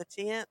top of the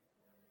tent.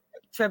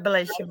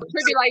 Tribulation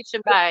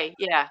Bay.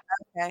 Yeah.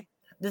 Okay.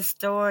 The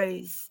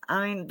stories.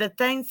 I mean, the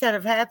things that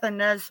have happened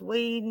to us,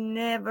 we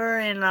never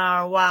in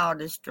our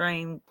wildest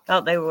dream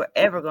thought they were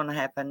ever going to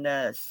happen to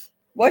us.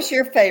 What's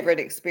your favorite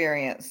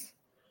experience?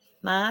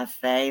 My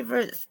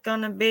favorite's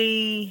going to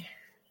be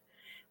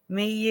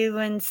me, you,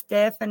 and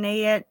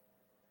Stephanie at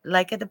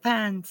Lake of the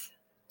Pines.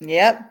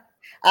 Yep.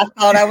 I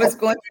thought I was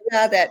going to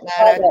die that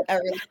night. I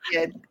really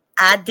did.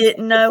 I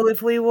didn't know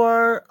if we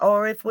were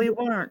or if we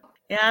weren't.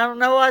 Yeah, I don't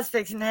know what's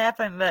fixing to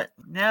happen, but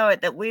know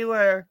that we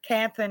were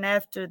camping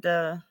after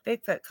the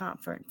Bigfoot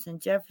conference in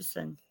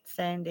Jefferson.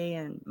 Sandy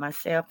and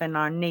myself and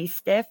our niece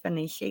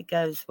Stephanie, she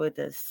goes with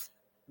us.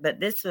 But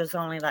this was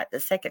only like the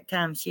second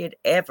time she had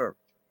ever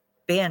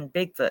been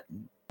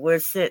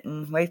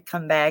Bigfooting. We've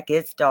come back,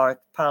 it's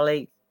dark,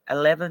 probably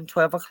 11,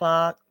 12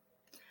 o'clock.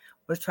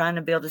 We're trying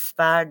to build a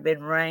fire, it'd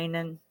been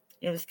raining.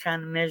 It was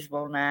kind of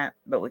miserable night,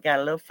 but we got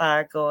a little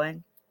fire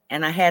going.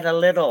 And I had a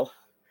little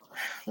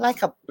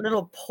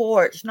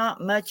porch,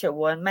 not much of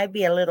one,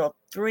 maybe a little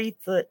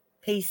 3-foot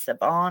piece of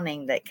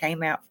awning that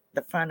came out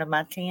the front of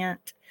my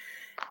tent.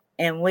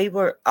 And we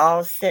were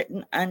all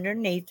sitting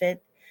underneath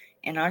it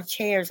in our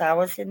chairs. I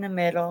was in the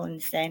middle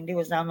and Sandy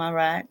was on my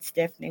right.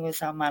 Stephanie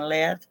was on my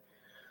left.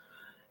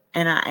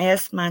 And I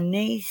asked my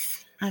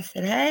niece, I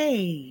said,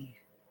 hey,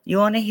 you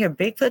want to hear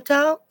Bigfoot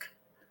talk?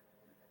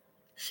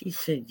 She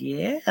said,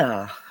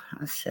 yeah.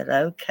 I said,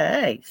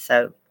 okay.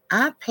 So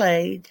I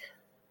played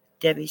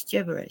Debbie's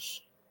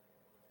Gibberish.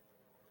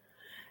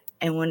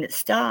 And when it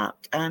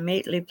stopped, I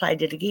immediately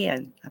played it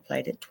again. I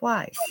played it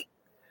twice.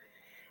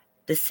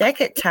 The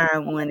second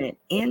time when it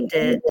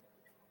ended,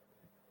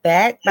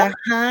 back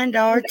behind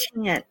our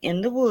tent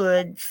in the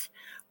woods,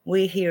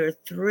 we hear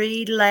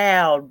 3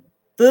 loud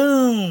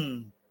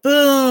boom,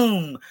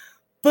 boom,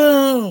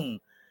 boom.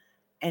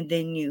 And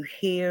then you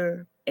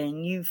hear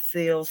and you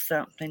feel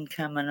something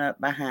coming up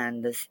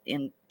behind us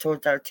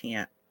towards our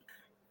tent.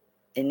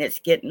 And it's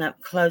getting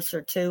up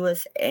closer to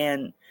us.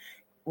 And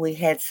we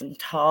had some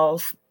tall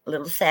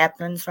little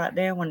saplings right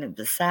there when it was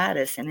beside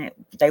us. And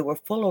they were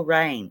full of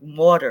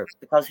water,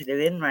 because it had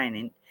been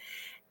raining.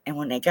 And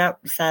when they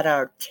got beside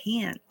our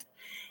tent,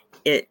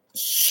 it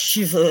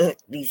shook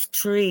these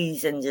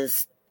trees and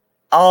just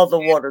all the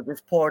water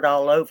just poured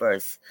all over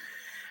us.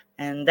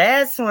 And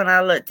that's when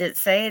I looked at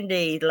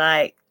Sandy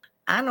like,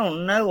 I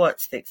don't know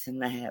what's fixing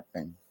to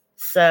happen.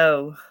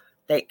 So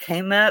they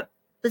came up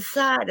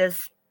beside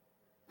us.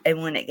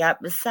 And when it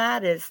got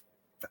beside us,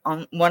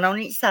 one on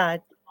each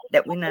side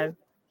that we know,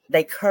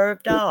 they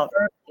curved off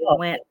and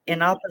went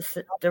in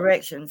opposite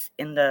directions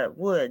in the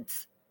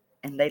woods,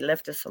 and they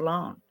left us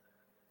alone.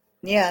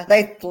 Yeah,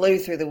 they flew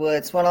through the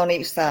woods, one on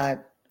each side.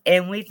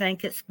 And we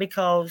think it's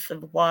because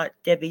of what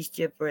Debbie's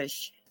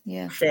gibberish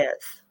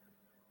says.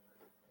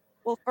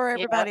 Well, for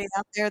Yeah. everybody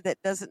out there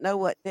that doesn't know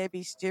what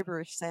Debbie's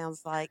gibberish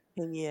sounds like,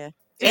 can you?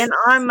 In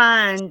our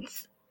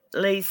minds,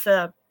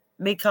 Lisa,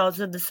 because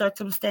of the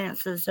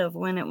circumstances of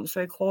when it was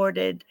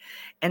recorded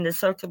and the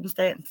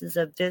circumstances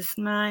of this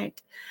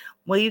night,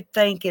 we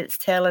think it's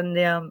telling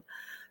them,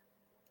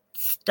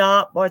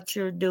 stop what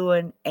you're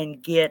doing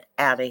and get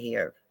out of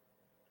here.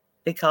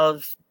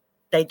 Because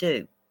they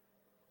do.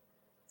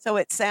 So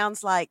it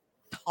sounds like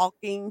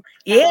talking.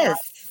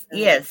 Yes,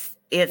 yes.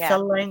 It's Yeah. a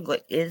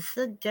language. It's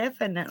a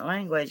definite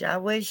language. I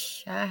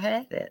wish I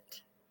had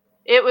it.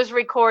 It was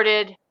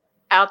recorded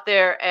out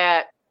there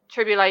at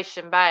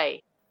Tribulation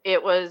Bay.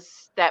 It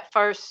was that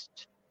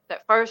first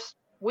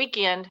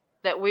weekend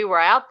that we were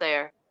out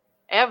there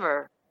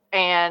ever.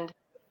 And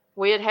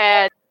we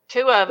had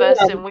two of us,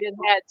 and we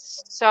had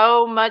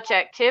so much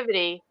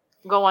activity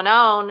going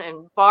on,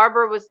 and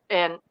Barbara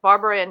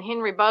and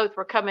Henry both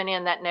were coming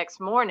in that next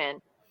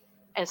morning.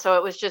 And so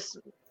it was just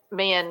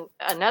me and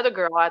another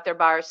girl out there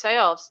by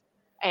ourselves.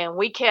 And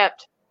we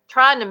kept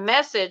trying to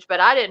message, but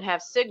I didn't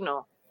have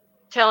signal,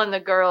 telling the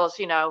girls,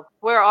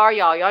 where are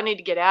y'all? Y'all need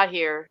to get out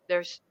here.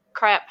 There's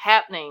crap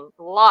happening,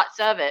 lots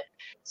of it.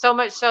 So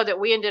much so that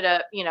we ended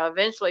up,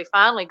 eventually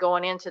finally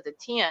going into the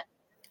tent.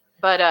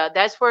 But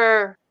that's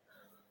where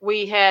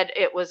we had,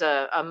 it was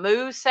a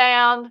moo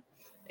sound,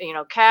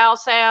 cow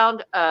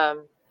sound, a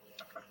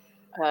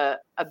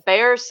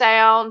bear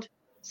sound,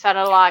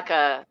 sounded like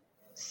a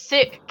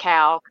sick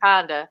cow,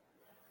 kinda.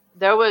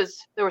 There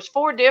was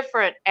 4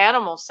 different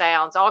animal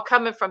sounds all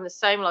coming from the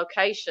same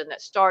location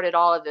that started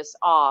all of this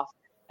off.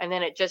 And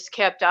then it just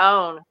kept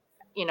on,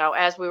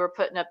 as we were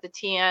putting up the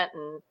tent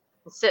and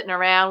sitting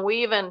around.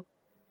 We even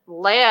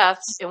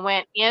left and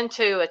went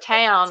into a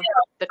town,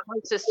 the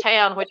closest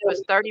town, which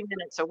was 30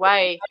 minutes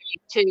away,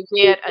 to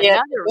get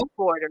another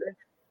recorder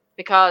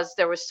because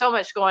there was so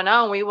much going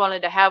on. We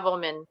wanted to have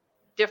them in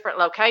different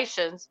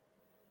locations.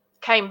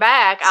 Came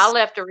back, I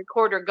left a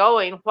recorder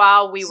going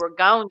while we were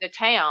going to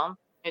town.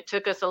 It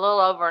took us a little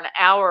over an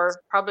hour,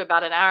 probably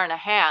about an hour and a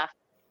half.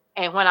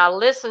 And when I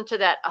listened to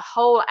that a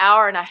whole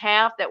hour and a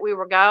half that we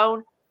were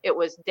gone, it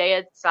was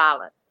dead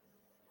silent.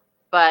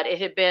 But it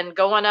had been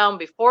going on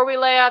before we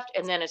left,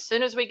 and then as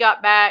soon as we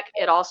got back,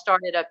 it all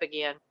started up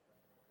again.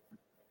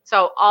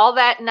 So all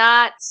that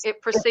night,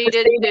 it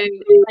proceeded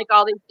to make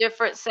all these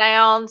different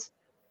sounds.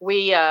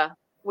 We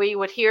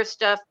would hear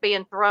stuff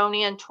being thrown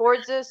in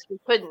towards us. We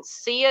couldn't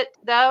see it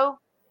though.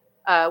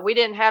 We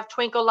didn't have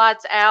twinkle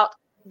lights out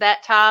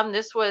that time.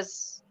 This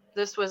was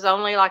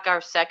only like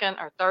our second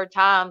or third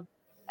time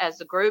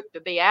as a group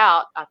to be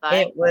out, I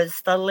think. It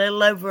was a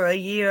little over a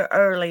year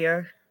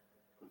earlier.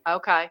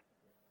 Okay.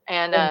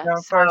 And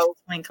our first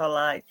twinkle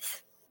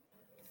lights.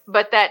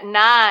 But that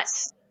night,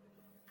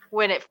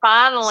 when it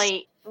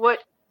finally,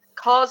 what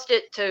caused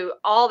it to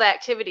all the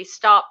activity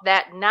stop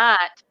that night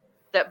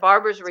that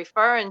Barbara's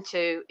referring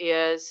to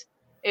is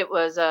it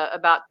was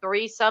about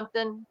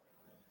 3-something,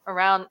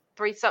 around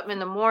 3-something in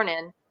the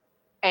morning,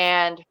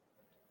 and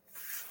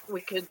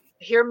we could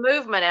hear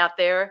movement out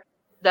there.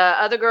 The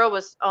other girl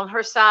was on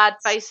her side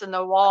facing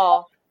the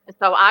wall, and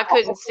so I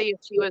couldn't see if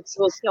she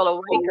was still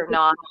awake or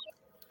not.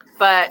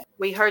 But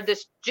we heard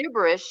this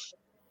gibberish,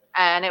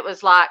 and it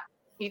was like,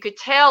 you could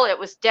tell it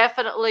was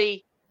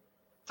definitely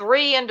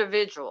 3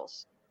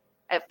 individuals.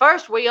 At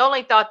first, we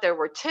only thought there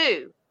were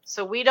 2.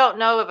 So we don't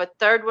know if a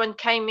third one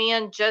came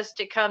in just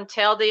to come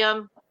tell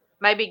them,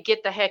 maybe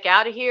get the heck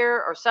out of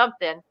here or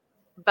something.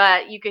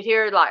 But you could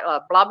hear like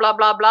blah, blah,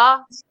 blah,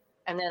 blah.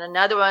 And then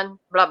another one,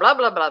 blah, blah,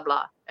 blah, blah,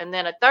 blah. And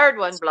then a third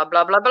one, blah,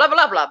 blah, blah, blah,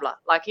 blah, blah, blah.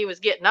 Like he was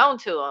getting on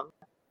to them.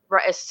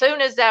 Right. As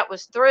soon as that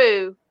was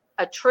through,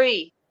 a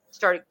tree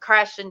started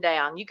crashing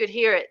down. You could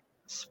hear it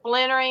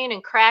splintering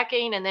and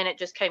cracking, and then it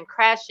just came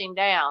crashing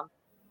down.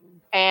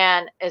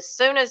 And as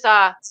soon as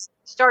I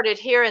started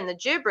hearing the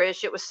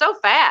gibberish, it was so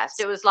fast.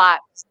 It was like,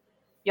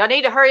 y'all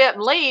need to hurry up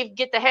and leave,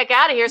 get the heck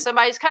out of here,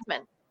 somebody's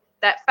coming,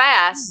 that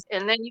fast.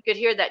 And then you could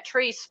hear that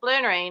tree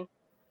splintering,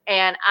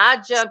 and I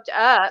jumped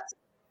up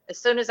as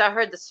soon as I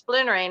heard the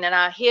splintering, and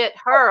I hit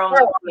her on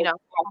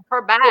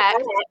her back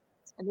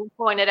and then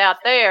pointed out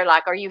there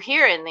like, are you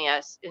hearing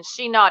this? And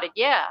she nodded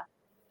yeah.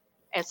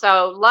 And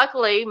so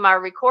luckily my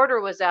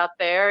recorder was out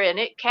there and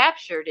it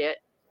captured it.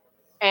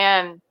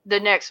 And the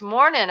next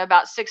morning,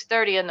 about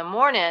 6:30 in the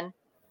morning,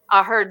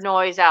 I heard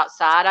noise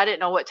outside. I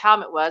didn't know what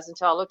time it was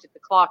until I looked at the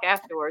clock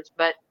afterwards.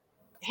 But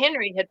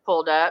Henry had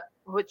pulled up,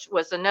 which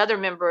was another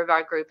member of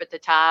our group at the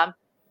time.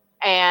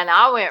 And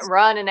I went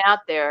running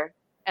out there.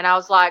 And I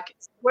was like,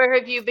 where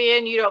have you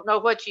been? You don't know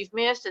what you've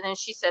missed. And then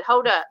she said,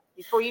 hold up.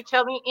 Before you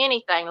tell me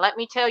anything, let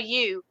me tell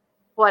you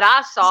what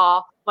I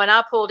saw when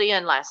I pulled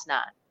in last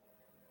night.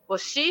 Well,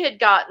 she had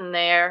gotten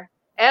there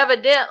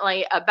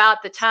evidently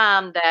about the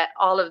time that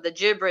all of the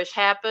gibberish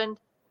happened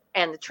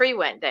and the tree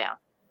went down.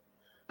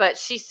 But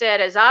she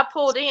said, as I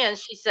pulled in,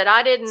 she said,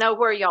 I didn't know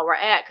where y'all were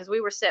at because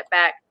we were set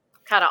back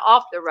kind of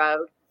off the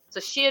road. So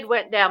she had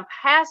went down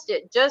past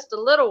it just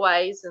a little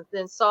ways and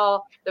then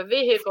saw the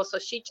vehicle. So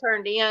she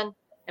turned in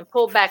and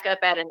pulled back up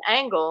at an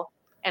angle.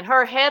 And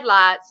her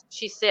headlights,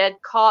 she said,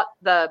 caught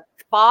the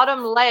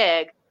bottom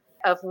leg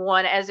of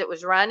one as it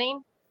was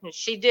running. And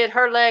she did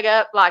her leg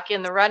up like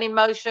in the running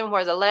motion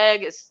where the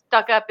leg is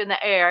stuck up in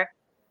the air.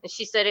 And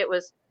she said it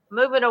was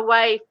moving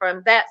away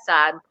from that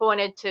side and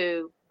pointed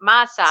to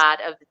my side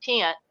of the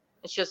tent.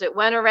 And she goes, it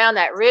went around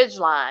that ridge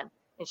line.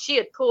 And she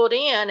had pulled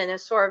in and then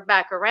swerved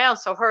back around.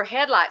 So her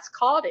headlights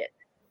caught it.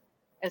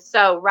 And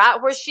so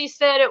right where she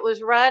said it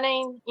was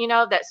running,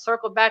 that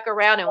circled back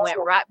around and went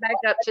right back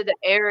up to the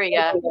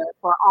area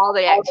where all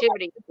the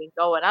activity had been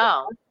going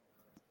on.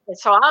 And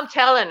so I'm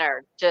telling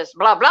her just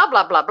blah, blah,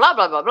 blah, blah, blah,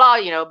 blah, blah,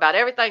 blah, about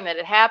everything that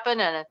had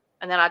happened. And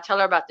then I tell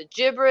her about the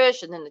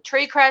gibberish and then the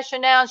tree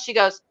crashing down. She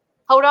goes,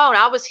 hold on,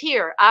 I was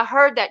here. I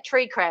heard that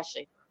tree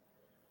crashing.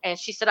 And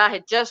she said, I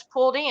had just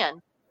pulled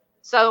in.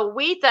 So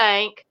we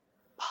think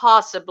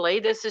possibly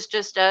this is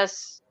just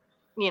us,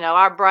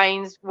 our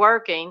brains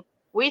working.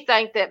 We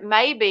think that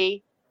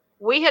maybe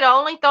we had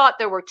only thought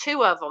there were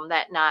 2 of them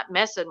that night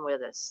messing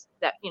with us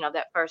that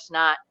first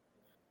night.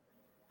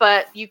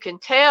 But you can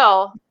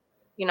tell,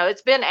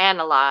 it's been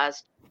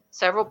analyzed.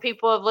 Several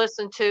people have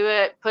listened to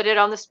it, put it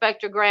on the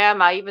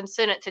spectrogram. I even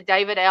sent it to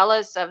David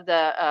Ellis of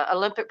the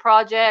Olympic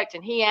Project,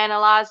 and he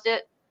analyzed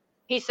it.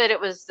 He said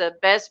it was the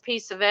best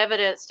piece of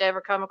evidence to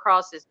ever come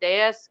across his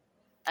desk.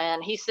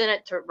 And he sent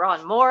it to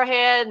Ron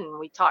Moorhead, and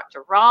we talked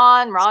to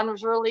Ron. Ron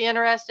was really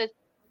interested.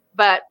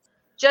 But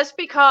just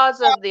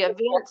because of the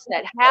events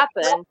that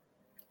happened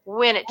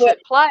when it took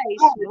place,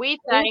 we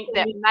think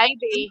that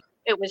maybe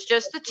it was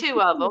just the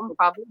 2 of them,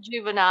 probably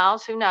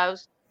juveniles, who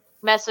knows,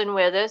 messing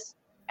with us.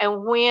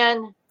 And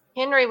when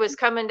Henry was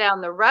coming down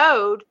the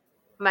road,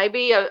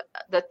 maybe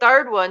the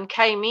 3rd one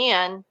came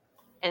in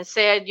and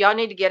said, y'all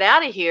need to get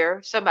out of here.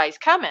 Somebody's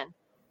coming.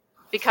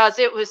 Because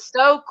it was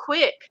so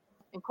quick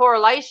in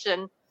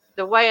correlation,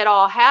 the way it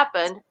all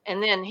happened.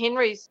 And then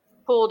Henry's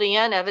pulled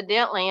in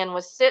evidently and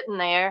was sitting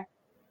there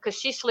because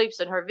she sleeps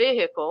in her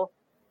vehicle.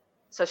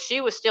 So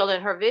she was still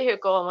in her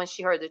vehicle. And when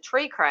she heard the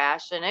tree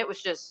crash, and it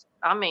was just,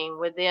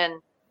 within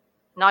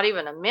not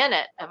even a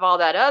minute of all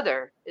that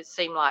other, it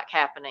seemed like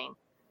happening.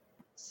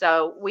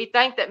 So we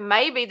think that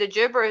maybe the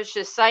gibberish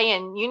is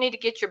saying, you need to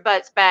get your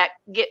butts back,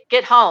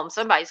 get home.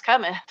 Somebody's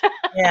coming.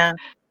 Yeah.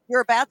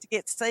 You're about to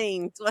get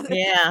seen.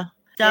 Yeah.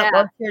 Stop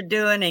what you're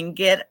doing and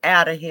get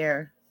out of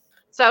here.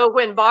 So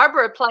when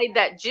Barbara played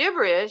that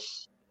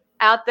gibberish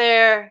out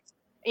there,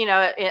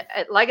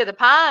 at Lake of the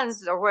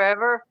Pines or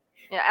wherever,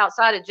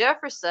 outside of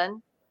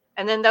Jefferson,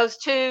 and then those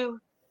 2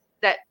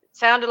 that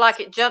sounded like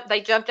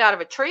they jumped out of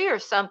a tree or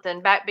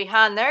something back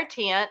behind their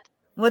tent.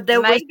 Well,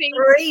 there was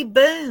 3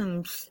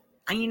 booms.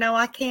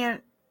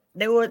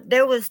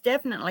 There was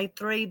definitely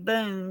 3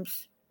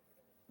 booms,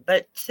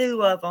 but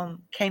 2 of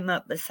them came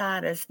up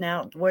beside us.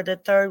 Now, where the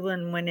 3rd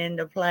one went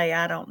into play,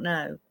 I don't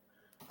know.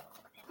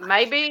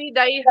 Maybe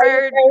they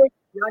heard,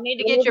 y'all need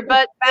to get your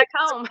butts back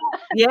home.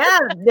 Yeah,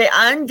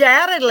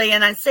 undoubtedly.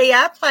 And I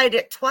played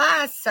it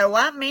twice, so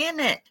I'm in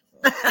it.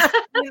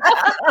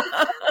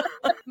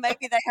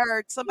 Maybe they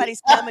heard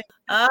somebody's coming.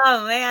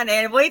 Oh, man.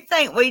 And we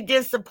think we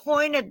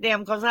disappointed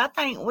them because I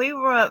think we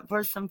were up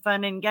for some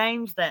fun and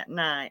games that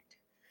night.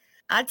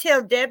 I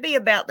tell Debbie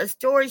about the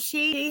story.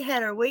 She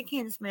had her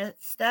weekends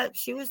messed up.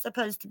 She was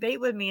supposed to be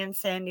with me and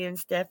Sandy and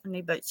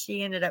Stephanie, but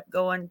she ended up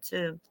going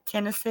to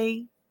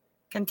Tennessee,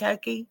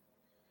 Kentucky.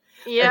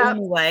 Yeah. But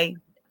anyway,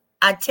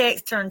 I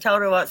texted her and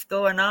told her what's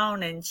going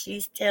on, and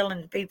she's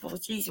telling the people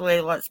she's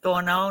with what's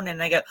going on, and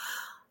they go,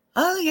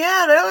 oh,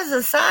 yeah, there was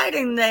a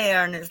sighting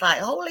there. And it's like,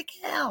 holy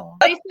cow.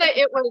 They said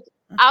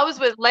I was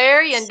with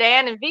Larry and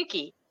Dan and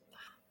Vicky.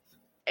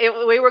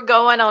 We were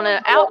going on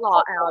an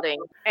outlaw outing,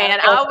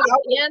 and I was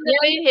in the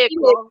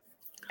vehicle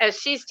as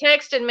she's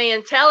texting me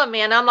and telling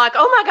me, and I'm like,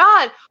 oh my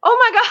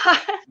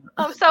God,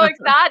 I'm so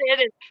excited.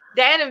 And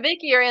Dan and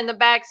Vicky are in the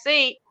back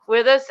seat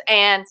with us,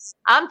 and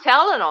I'm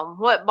telling them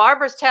what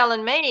Barbara's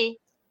telling me.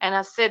 And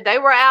I said they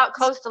were out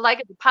close to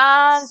Lake of the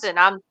Pines, and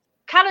I'm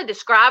kind of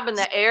describing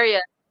the area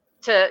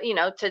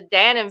to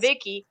Dan and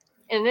Vicky.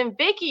 And then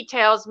Vicky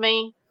tells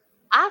me,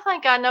 I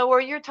think I know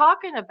where you're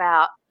talking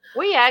about.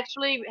 We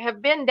actually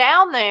have been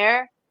down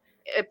there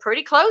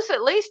pretty close,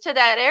 at least to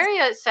that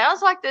area. It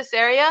sounds like this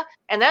area.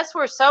 And that's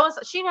where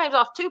so-and-so, she names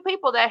off 2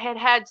 people that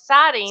had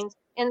sightings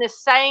in the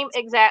same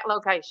exact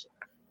location.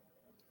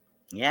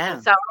 Yeah.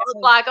 And so I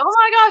was like, oh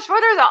my gosh,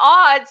 what are the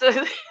odds?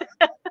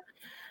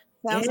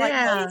 Sounds like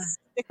they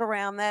stick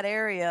around that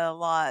area a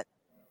lot.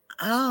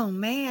 Oh,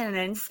 man.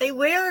 And see,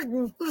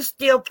 we're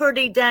still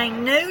pretty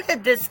dang new to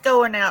this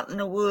going out in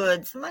the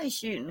woods. Somebody's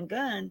shooting a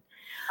gun.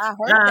 I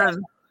heard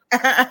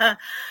that.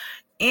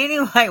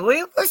 Anyway,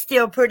 we were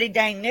still pretty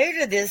dang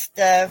new to this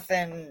stuff,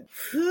 and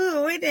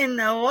we didn't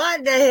know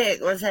what the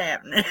heck was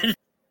happening.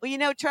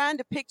 Well, trying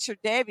to picture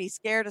Debbie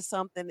scared of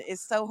something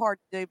is so hard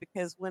to do,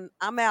 because when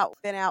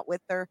been out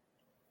with her,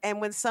 and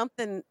when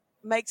something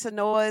makes a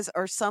noise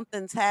or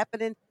something's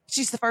happening,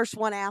 she's the first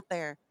one out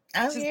there.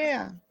 Oh,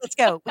 yeah. Let's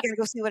go. We got to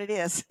go see what it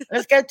is.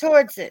 Let's go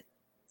towards it.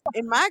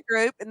 in my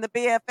group, in the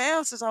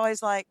BFFs, is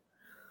always like,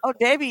 "Oh,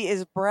 Debbie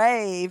is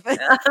brave." Brave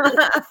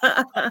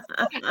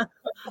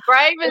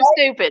and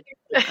stupid.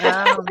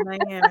 Oh,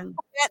 man.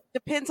 That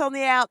depends on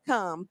the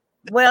outcome.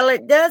 Well,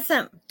 it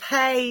doesn't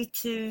pay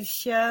to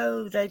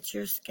show that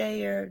you're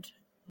scared.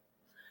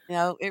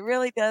 No, it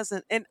really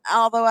doesn't. And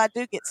although I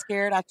do get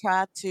scared, I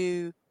try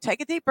to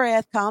take a deep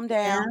breath, calm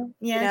down.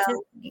 Yeah,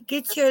 you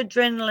get your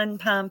adrenaline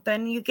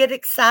pumping. You get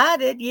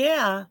excited,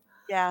 yeah.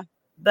 Yeah.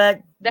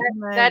 But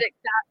that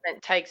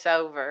excitement takes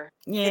over.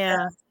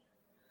 Yeah.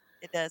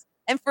 It does.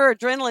 And for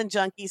adrenaline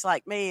junkies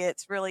like me,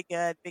 it's really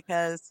good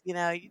because, you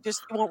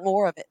just want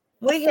more of it.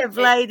 We have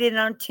laid in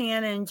our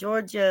tent in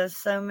Georgia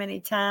so many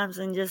times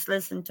and just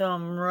listened to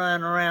them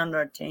run around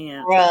our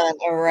tent. Run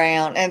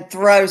around and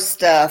throw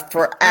stuff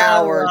for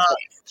hours.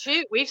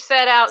 Shoot, we've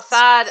sat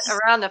outside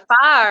around the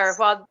fire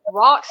while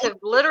rocks have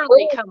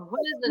literally come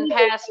whizzing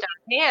past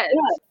our heads.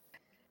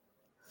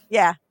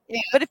 Yeah.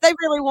 But if they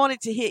really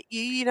wanted to hit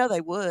you,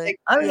 they would.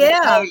 Oh,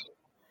 yeah.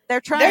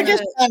 They're just trying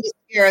to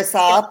scare us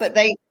off, but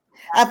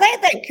I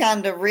think they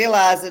kind of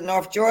realize in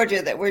North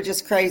Georgia that we're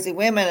just crazy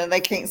women and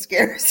they can't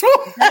scare us.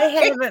 They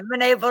haven't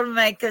been able to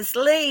make us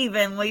leave,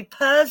 and we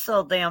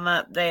puzzled them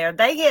up there.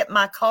 They hit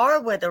my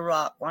car with a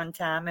rock one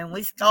time, and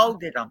we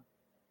scolded them.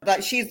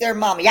 But she's their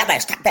mama. Y'all better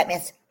stop that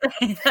mess.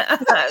 Okay,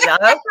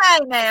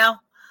 now.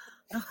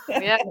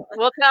 Yeah,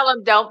 we'll tell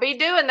them, don't be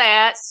doing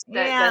that.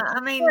 Yeah, I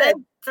mean, they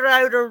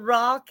throwed a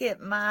rock at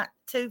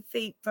 2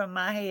 feet from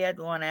my head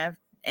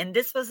and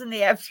this was in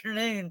the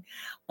afternoon,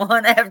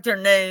 one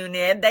afternoon,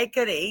 and they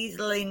could have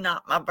easily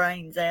knocked my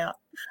brains out.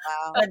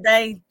 Wow. But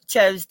they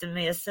chose to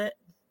miss it,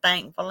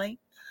 thankfully.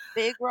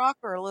 Big rock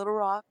or a little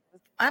rock?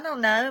 I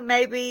don't know,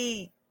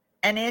 maybe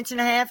 1.5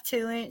 inch,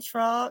 2 inch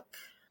rock.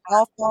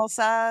 Golf ball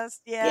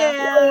size,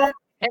 Yeah.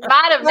 It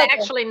might have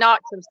actually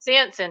knocked some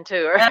sense into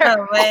her.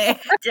 Oh, man,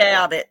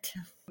 doubt it.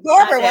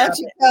 Barbara, why don't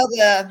you tell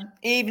the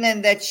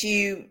evening that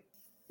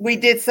we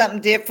did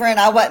something different?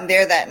 I wasn't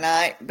there that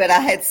night, but I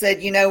had said,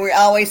 we're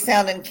always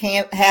sounding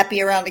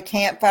happy around the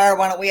campfire.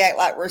 Why don't we act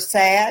like we're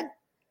sad?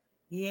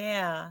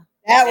 Yeah.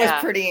 That was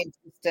pretty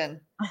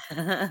interesting.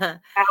 That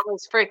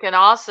was freaking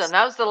awesome.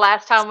 That was the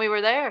last time we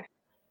were there.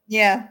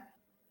 Yeah.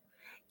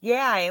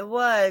 Yeah, it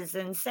was.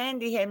 And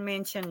Sandy had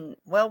mentioned,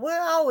 well,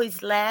 we're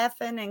always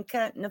laughing and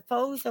cutting the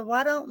fool, so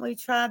why don't we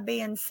try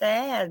being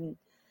sad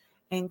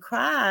and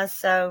cry?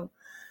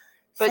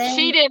 But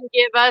she didn't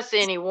give us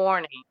any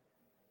warning.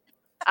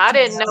 I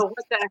didn't know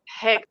what the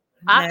heck.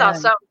 I thought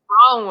something was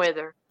wrong with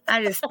her.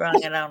 I just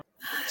sprung it on.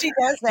 She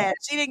does that.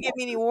 She didn't give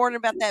me any warning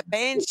about that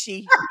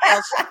banshee.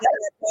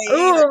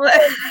 Ooh,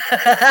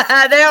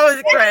 that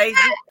was crazy.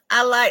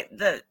 I like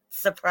the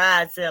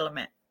surprise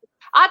element.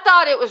 I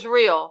thought it was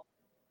real.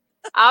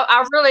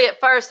 I really, at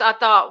first, I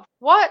thought,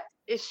 what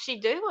is she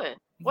doing?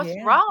 What's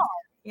wrong?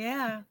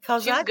 Yeah,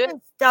 because I just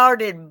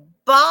started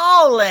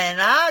bawling.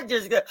 I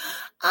just go,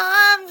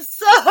 I'm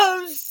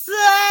so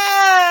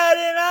sad,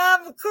 and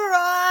I'm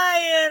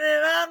crying,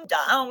 and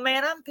oh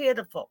man, I'm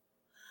pitiful.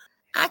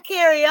 I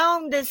carry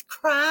on just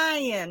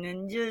crying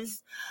and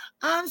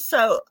I'm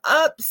so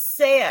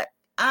upset.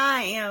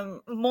 I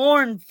am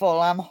mournful.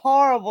 I'm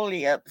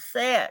horribly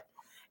upset.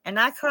 And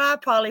I cry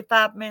probably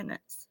 5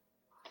 minutes.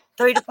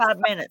 3 to 5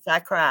 minutes I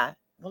cry.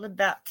 Well,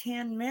 about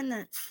 10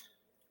 minutes.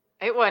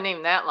 It wasn't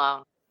even that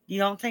long. You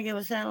don't think it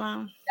was that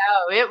long?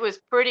 No, it was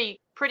pretty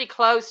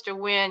close to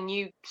when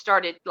you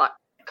started like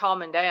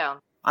calming down.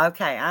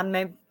 Okay,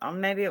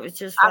 maybe it was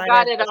just. I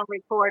got it on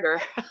recorder.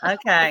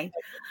 Okay.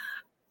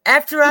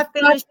 After I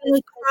finished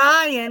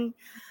crying,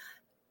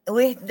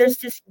 there's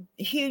this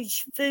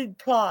huge food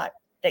plot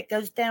that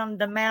goes down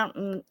the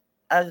mountain,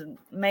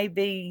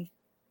 maybe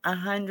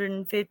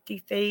 150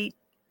 feet,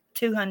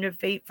 200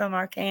 feet from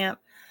our camp.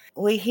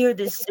 We hear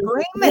this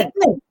screaming,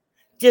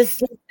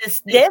 just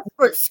this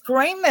desperate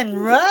screaming,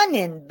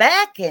 running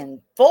back and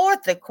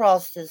forth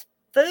across this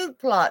food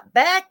plot,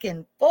 back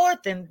and forth,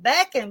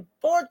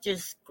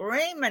 just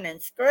screaming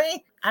and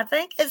screaming. I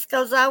think it's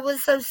because I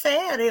was so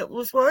sad. It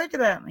was worried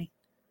about me.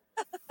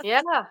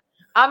 Yeah.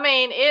 I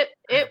mean,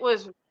 it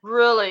was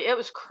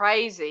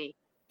crazy.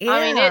 Yeah.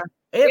 I mean,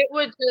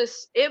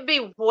 it'd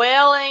be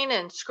wailing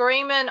and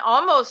screaming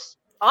almost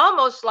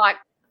like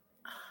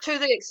to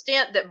the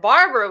extent that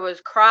Barbara was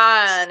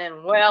crying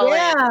and wailing.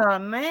 Yeah,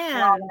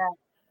 man.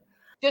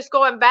 Just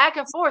going back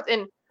and forth.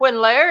 And when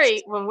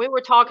we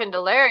were talking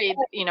to Larry,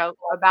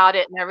 about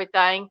it and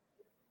everything,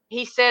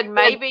 he said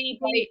maybe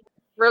they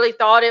really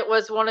thought it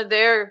was one of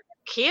their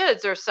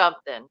kids or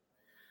something.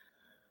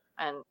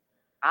 And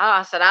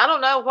I said, I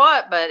don't know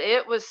what, but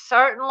it was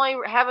certainly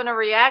having a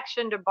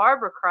reaction to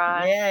Barbara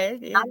crying. Yeah,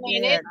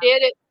 it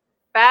did it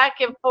back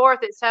and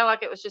forth. It sounded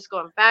like it was just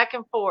going back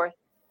and forth.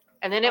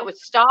 And then it would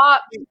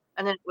stop,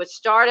 and then it would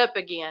start up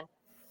again.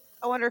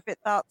 I wonder if it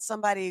thought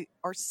somebody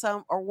or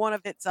one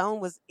of its own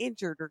was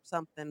injured or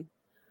something.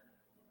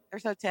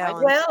 There's no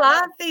telling. Well,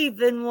 I've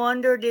even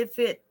wondered if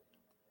it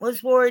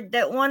was worried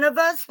that one of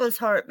us was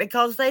hurt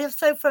because they are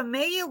so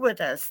familiar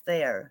with us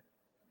there.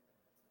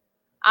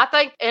 I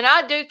think, and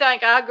I do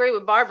think I agree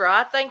with Barbara.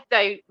 I think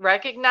they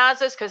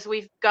recognize us because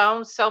we've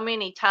gone so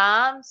many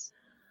times.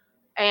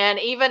 And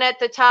even at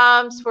the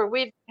times where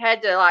we've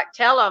had to like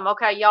tell them,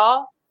 okay,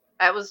 y'all,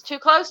 that was too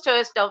close to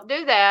us. Don't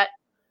do that.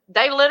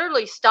 They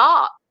literally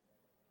stop.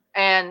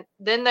 And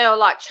then they'll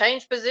like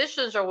change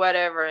positions or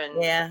whatever.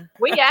 And Yeah.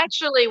 we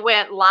actually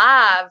went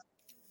live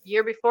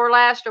year before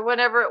last or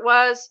whenever it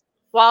was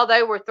while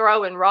they were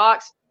throwing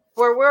rocks.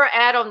 Where we're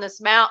at on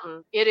this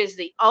mountain, it is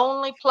the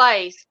only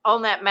place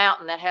on that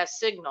mountain that has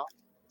signal.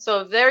 So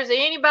if there's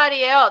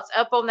anybody else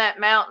up on that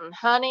mountain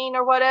hunting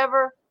or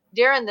whatever,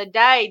 during the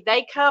day,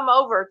 they come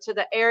over to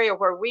the area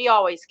where we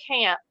always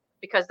camp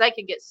because they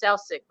can get cell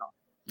signal.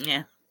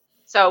 Yeah.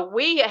 So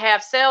we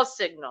have cell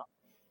signal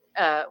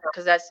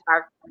because that's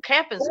our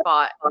camping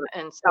spot.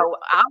 And so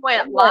I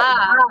went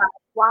live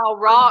while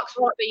rocks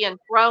were being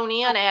thrown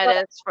in at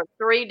us from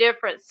 3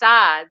 different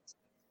sides.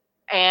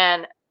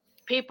 And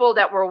people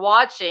that were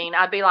watching,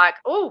 I'd be like,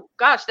 oh,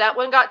 gosh, that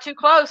one got too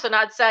close. And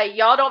I'd say,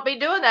 y'all don't be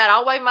doing that.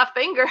 I'll wave my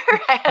finger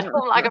at them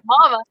like a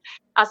mama.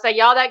 I say,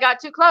 y'all, that got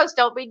too close.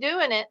 Don't be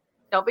doing it.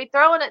 Don't be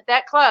throwing it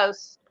that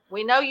close.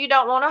 We know you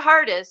don't want to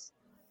hurt us.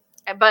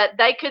 But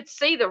they could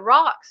see the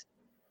rocks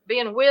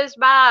being whizzed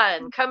by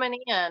and coming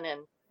in.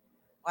 And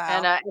Wow.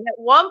 and at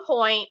one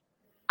point,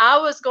 I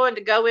was going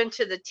to go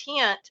into the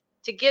tent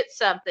to get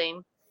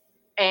something.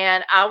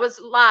 And I was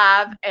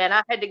live and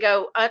I had to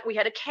go, we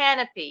had a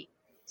canopy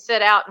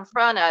set out in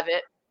front of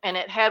it. And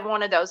it had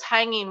one of those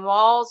hanging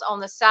walls on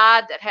the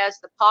side that has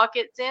the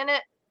pockets in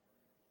it.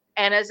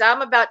 And as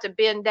I'm about to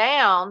bend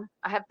down,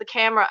 I have the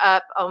camera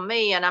up on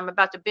me and I'm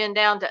about to bend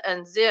down to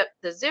unzip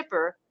the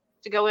zipper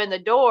to go in the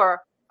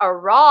door. A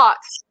rock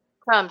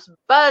comes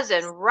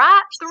buzzing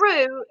right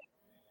through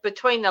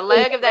between the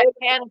leg of that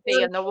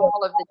canopy and the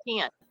wall of the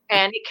tent.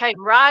 And it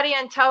came right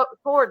in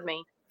toward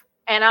me.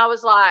 And I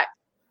was like,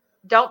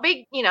 don't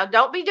be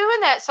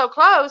doing that so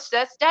close.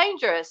 That's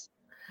dangerous.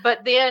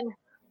 But then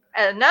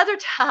another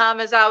time,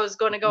 as I was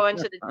going to go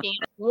into the tent,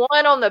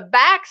 one on the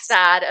back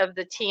side of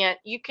the tent,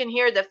 you can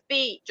hear the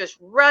feet just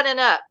running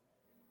up.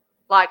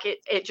 Like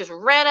it just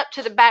ran up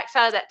to the back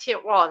side of that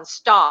tent wall and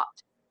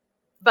stopped.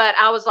 But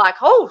I was like,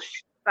 oh,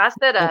 I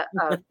said a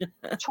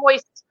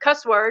choice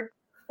cuss word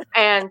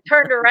and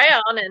turned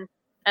around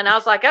and I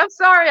was like, I'm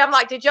sorry. I'm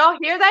like, did y'all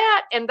hear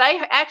that? And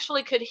they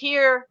actually could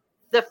hear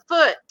the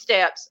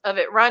footsteps of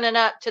it running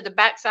up to the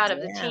back side of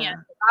the tent.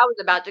 I was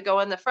about to go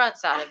in the front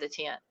side of the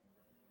tent.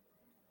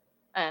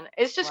 And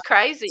it's just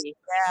crazy.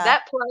 Yeah.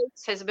 That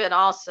place has been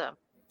awesome.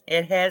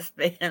 It has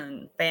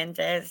been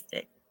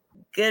fantastic.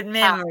 Good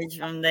memories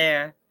from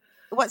there.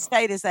 What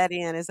state is that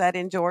in? Is that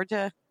in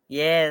Georgia?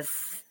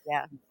 Yes.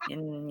 Yeah.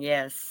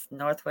 Yes,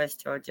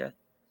 Northwest Georgia.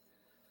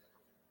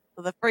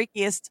 Well, the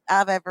freakiest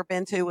I've ever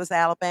been to was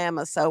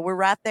Alabama. So we're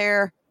right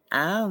there.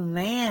 Oh,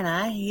 man,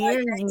 I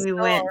hear you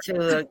went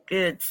to a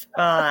good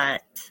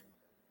spot.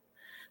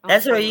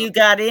 That's where you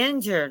got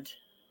injured.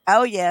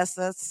 Oh, yes.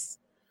 That's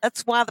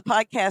why the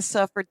podcast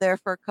suffered there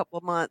for a couple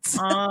of months.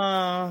 Oh.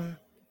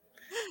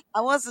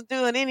 I wasn't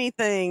doing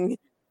anything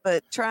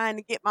but trying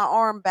to get my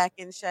arm back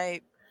in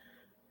shape.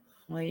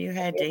 Well, you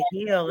had to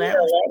heal. That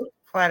was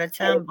quite a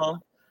tumble.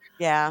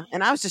 Yeah,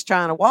 and I was just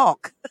trying to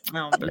walk.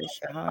 Oh, bless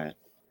your heart.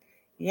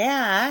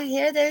 Yeah, I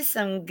hear there's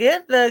some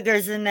good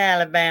boogers in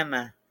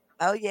Alabama.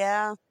 Oh,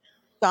 yeah.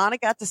 Donna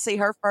got to see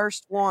her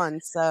first one,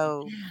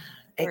 so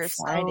we're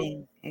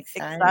Exciting.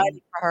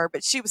 excited for her.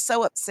 But she was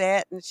so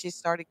upset, and she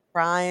started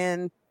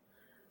crying.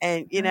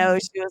 And, she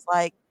was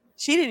like,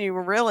 she didn't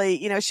even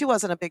really, she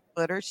wasn't a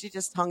Bigfooter. She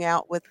just hung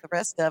out with the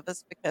rest of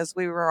us because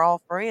we were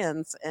all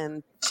friends.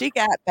 And she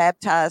got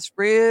baptized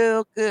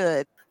real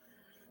good.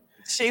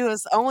 She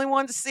was the only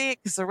one to see it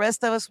because the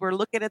rest of us were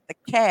looking at the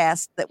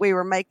cast that we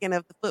were making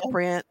of the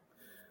footprint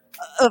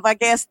of, I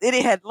guess, that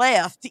it had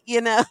left,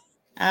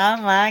 Oh,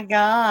 my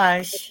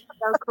gosh.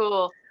 So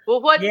cool.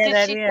 Well, what did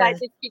she say?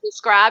 Did she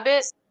describe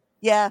it?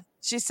 Yeah.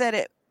 She said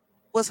it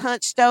was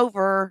hunched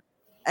over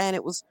and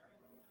it was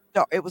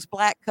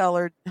black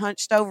colored,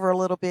 hunched over a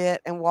little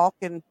bit and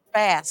walking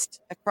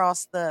fast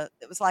across it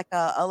was like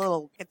a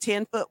little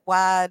 10-foot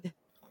wide,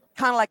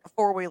 kind of like a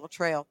 4-wheeler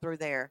trail through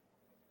there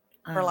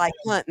for like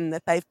hunting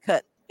that they've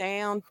cut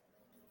down.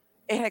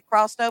 It had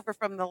crossed over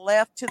from the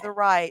left to the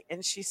right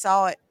and she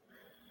saw it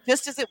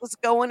just as it was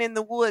going in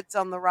the woods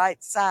on the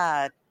right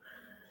side.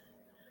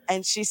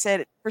 And she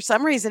said, for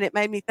some reason, it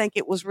made me think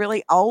it was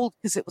really old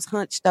because it was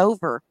hunched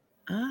over.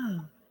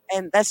 Oh.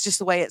 And that's just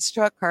the way it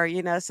struck her.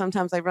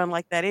 Sometimes they run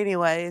like that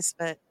anyways.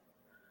 But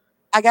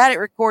I got it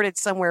recorded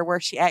somewhere where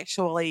she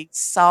actually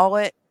saw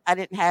it. I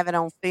didn't have it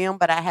on film,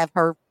 but I have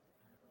her.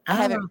 I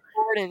have it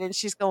recorded, and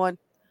she's going,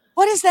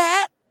 "What is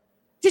that?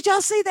 Did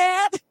y'all see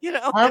that?"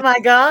 Oh my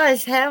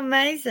gosh, how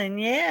amazing!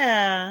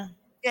 Yeah.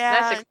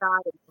 That's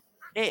exciting.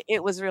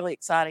 It was really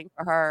exciting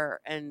for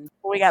her. And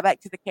when we got back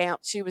to the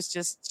camp, she was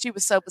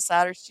so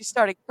beside her. She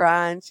started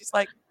crying. She's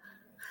like,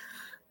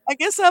 I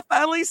guess I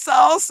finally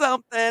saw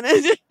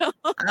something.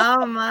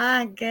 Oh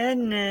my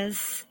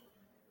goodness.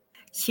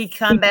 She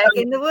come back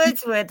in the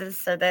woods with us,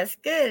 so that's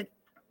good.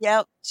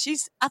 Yep.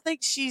 I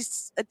think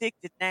she's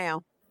addicted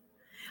now.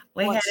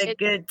 We had Once a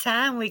good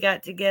time. We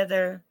got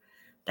together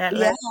that Yeah.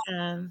 last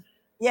time.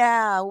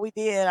 Yeah, we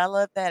did. I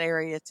love that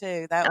area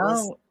too. That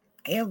was Oh,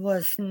 it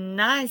was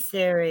nice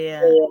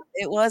area.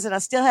 it was, and I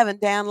still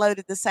haven't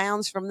downloaded the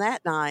sounds from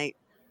that night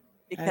Oh,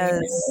 yeah.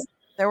 because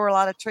there were a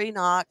lot of tree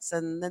knocks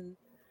and then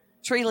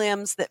tree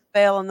limbs that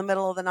fell in the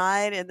middle of the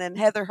night, and then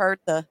Heather heard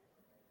the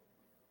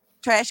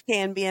trash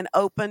can being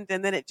opened,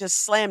 and then it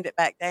just slammed it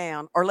back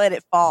down or let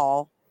it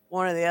fall,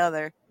 one or the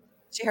other.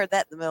 She heard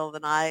that in the middle of the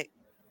night.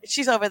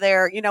 She's over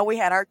there. We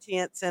had our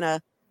tents in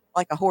a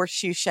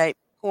horseshoe shaped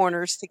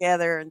corners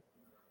together, and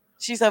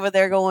she's over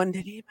there going,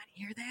 "Did anybody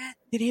hear that?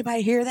 Did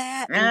anybody hear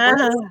that?"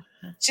 And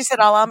she said,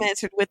 "All I'm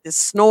answered with is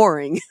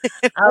snoring."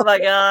 Oh my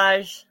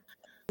gosh.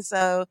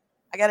 So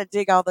I got to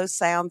dig all those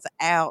sounds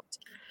out.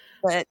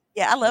 But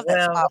yeah, I love that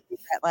Well, spot we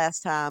were at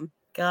last time.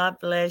 God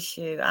bless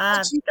you. I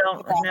What'd you think don't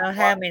about know it?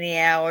 how many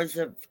hours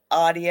of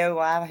audio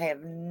I have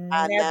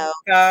I know.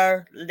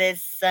 never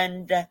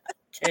listened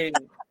to.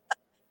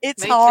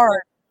 It's Me too.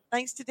 hard.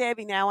 Thanks to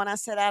Debbie. Now, when I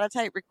set out a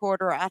tape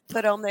recorder, I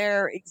put on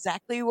there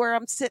exactly where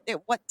I'm sitting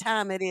at what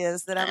time it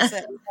is that I'm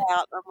setting it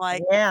out. I'm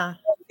like, Yeah.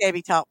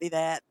 Debbie taught me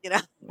that,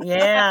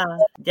 Yeah.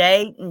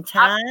 Date and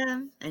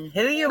time and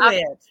who you're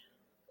I've- with.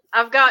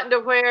 I've gotten to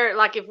where,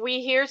 like, if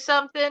we hear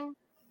something,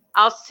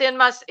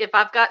 if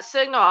I've got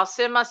signal, I'll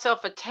send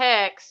myself a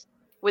text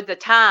with the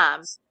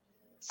time.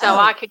 So Oh.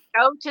 I could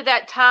go to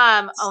that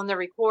time on the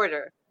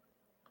recorder.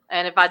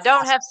 And if I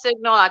don't have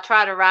signal, I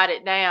try to write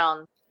it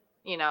down,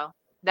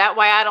 that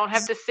way I don't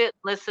have to sit and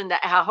listen to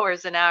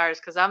hours and hours.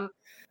 Cause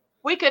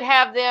we could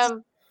have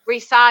them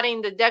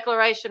reciting the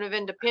Declaration of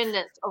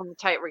Independence on the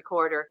tape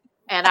recorder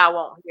and I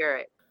won't hear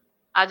it.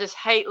 I just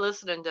hate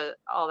listening to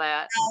all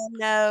that. I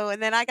know.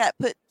 And then I got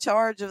put in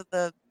charge of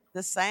the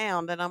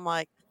sound, and I'm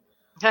like,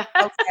 okay,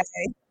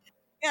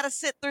 got to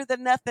sit through the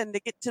nothing to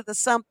get to the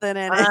something.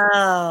 And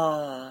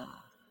Oh.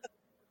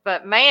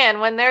 But man,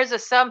 when there's a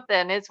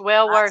something, it's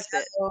well worth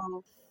it.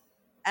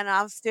 And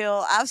I've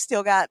still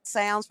got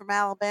sounds from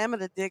Alabama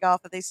to dig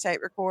off of these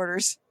tape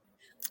recorders.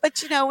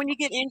 But when you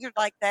get injured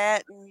like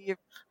that and you're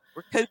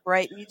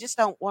recuperating, you just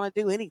don't want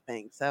to do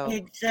anything. So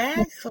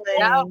Exactly.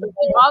 Yeah, but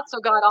you also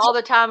got all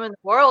the time in the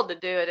world to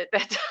do it at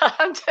that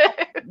time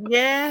too.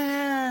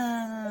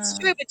 Yeah. it's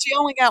true, but you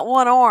only got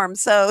one arm,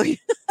 so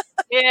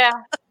Yeah.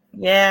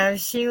 Yeah,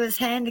 she was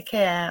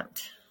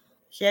handicapped.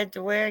 She had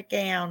to wear a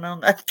gown on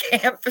that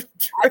camping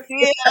trip.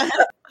 yeah,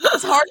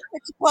 it's hard to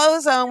put your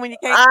clothes on when you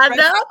can't. I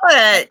know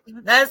it.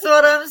 That's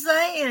what I'm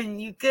saying.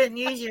 You couldn't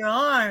use your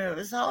arm. It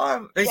was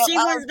hard. But Yep, she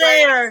I was was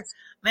there. there.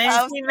 Man,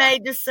 I was she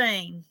made the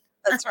scene.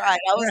 That's right.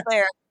 I was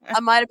there. I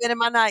might have been in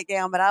my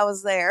nightgown, but I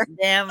was there.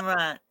 Damn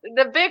right.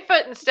 The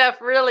Bigfoot and stuff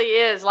really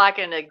is like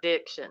an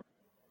addiction.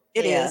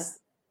 It Yeah. is.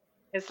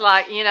 It's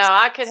like,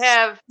 I could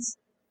have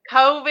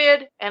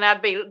COVID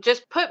and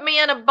just put me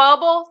in a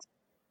bubble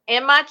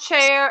in my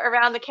chair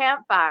around the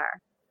campfire.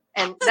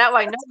 And that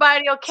way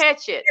nobody will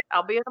catch it.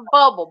 I'll be in a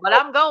bubble, but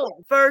I'm going.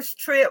 First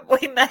trip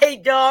we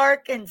made to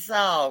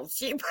Arkansas.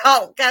 She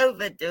brought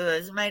COVID to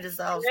us, made us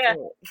all sick.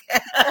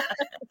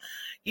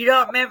 You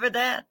don't remember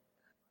that?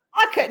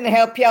 I couldn't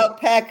help y'all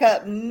pack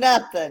up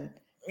nothing.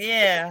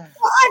 Yeah.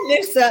 I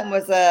knew something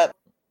was up.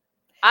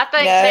 I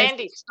think No.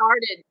 Sandy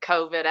started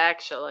COVID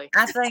actually.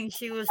 I think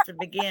she was the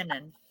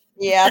beginning.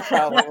 Yeah, I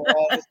probably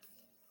was.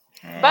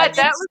 But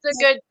that was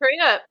a good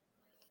trip.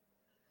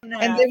 And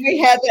then we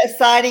had that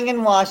sighting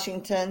in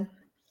Washington.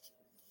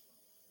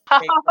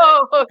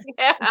 Oh,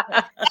 yeah.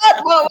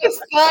 That's what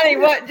was funny.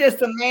 Wasn't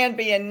just a man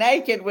being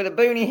naked with a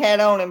boonie hat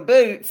on and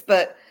boots,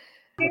 but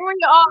Here we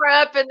are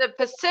up in the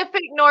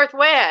Pacific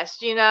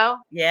Northwest,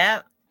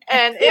 Yeah.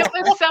 and it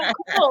was so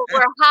cool.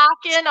 We're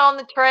hiking on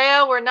the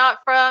trail. We're not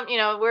from,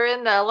 we're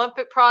in the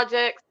Olympic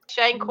Project.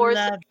 Shane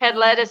Corson had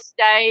let us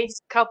stay a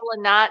couple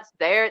of nights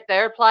there at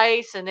their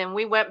place, and then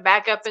we went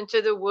back up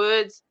into the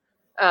woods,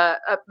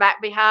 up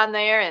back behind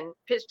there, and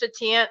pitched a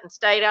tent and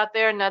stayed out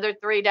there another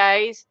 3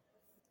 days.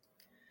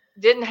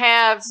 Didn't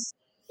have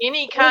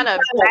any kind of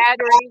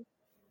battery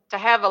to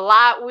have a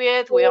light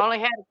with. We only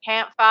had a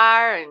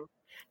campfire, and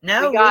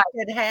No, We we got-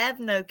 could have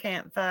no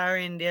campfire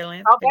in the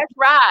Olympics. oh, that's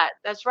right.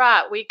 That's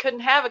right. We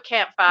couldn't have a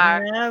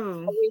campfire.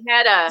 No. We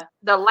had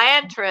the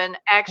lantern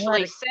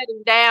actually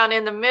sitting down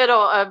in the middle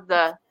of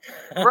the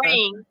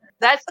ring.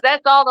 That's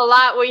all the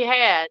light we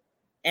had.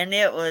 And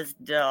it was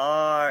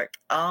dark.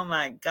 Oh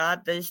my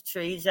God, those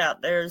trees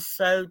out there are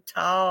so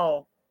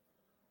tall.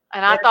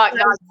 And I They're thought so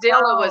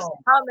Godzilla was tall.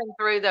 coming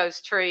through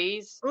those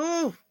trees.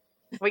 Ooh.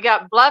 We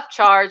got bluff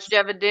charged,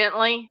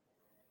 evidently.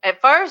 At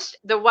first,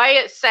 the way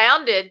it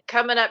sounded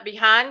coming up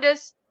behind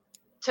us,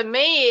 to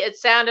me, it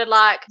sounded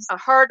like a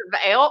herd of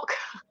elk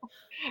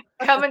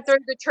coming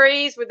through the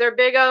trees with their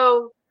big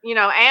old,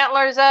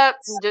 antlers up.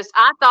 And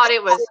I thought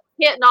it was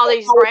hitting all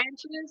these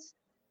branches,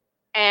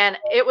 and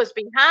it was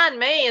behind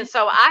me. And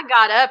so I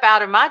got up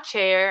out of my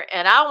chair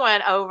and I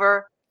went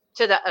over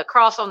to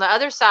across on the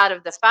other side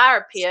of the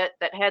fire pit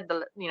that had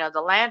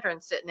the lantern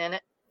sitting in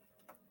it,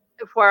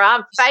 where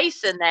I'm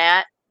facing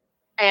that.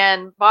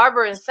 And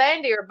Barbara and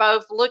Sandy are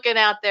both looking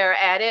out there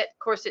at it. Of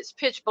course, it's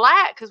pitch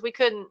black because we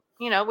couldn't,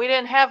 we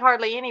didn't have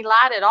hardly any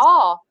light at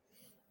all.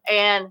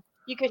 And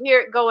you could hear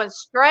it going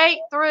straight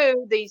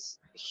through these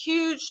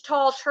huge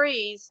tall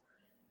trees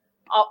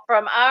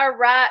from our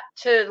right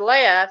to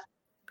left.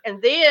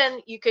 And then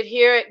you could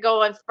hear it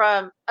going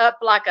from up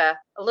like a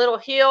little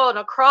hill and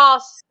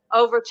across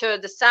over to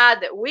the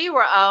side that we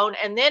were on.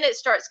 And then it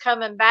starts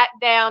coming back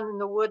down in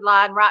the wood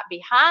line right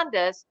behind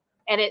us.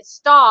 And it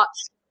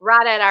stops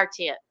right at our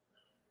tent.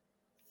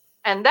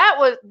 And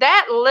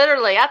that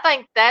literally, I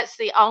think that's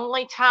the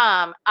only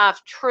time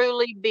I've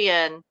truly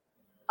been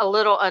a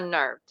little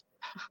unnerved.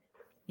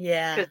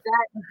 Yeah. Because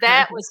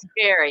that was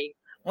scary.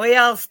 We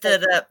all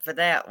stood up for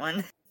that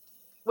one.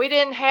 We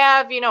didn't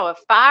have, a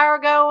fire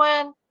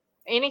going,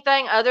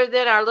 anything other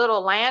than our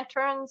little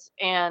lanterns.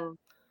 And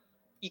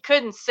you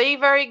couldn't see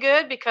very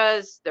good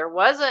because there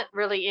wasn't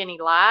really any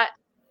light.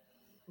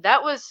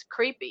 That was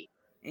creepy.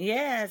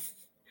 Yes.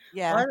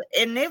 Yeah. Well,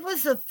 and it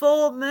was a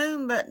full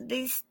moon, but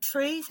these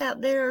trees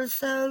out there are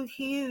so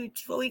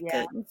huge, we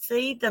couldn't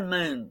see the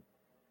moon.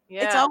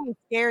 Yeah. It's always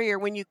scarier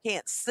when you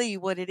can't see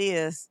what it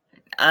is.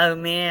 Oh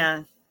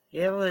man,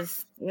 it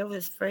was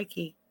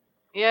freaky.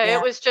 Yeah,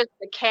 it was just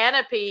the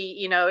canopy,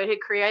 it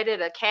had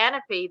created a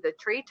canopy, the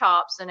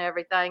treetops and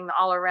everything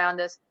all around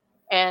us.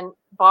 And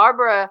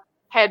Barbara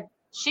had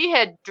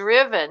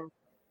driven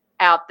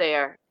out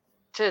there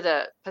to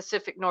the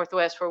Pacific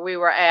Northwest where we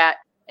were at.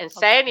 And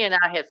Sandy and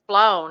I had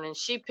flown, and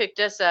she picked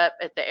us up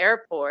at the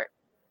airport.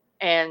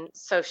 And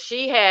so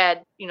she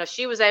had,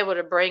 she was able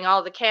to bring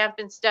all the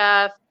camping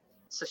stuff.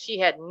 So she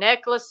had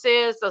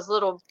necklaces, those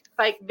little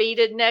fake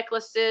beaded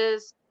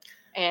necklaces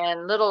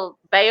and little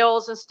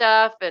bells and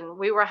stuff. And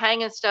we were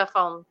hanging stuff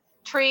on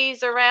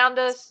trees around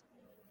us.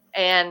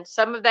 And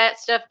some of that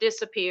stuff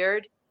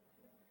disappeared.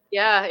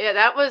 Yeah,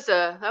 that was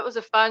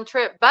a fun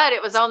trip. But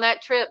it was on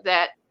that trip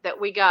that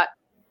we got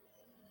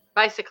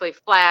basically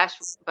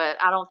flashed, but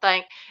I don't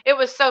think it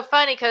was so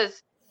funny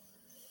because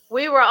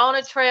we were on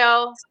a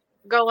trail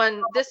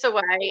going this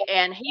way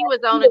and he was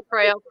on a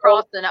trail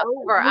crossing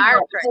over our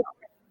trail.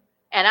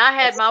 And I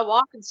had my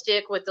walking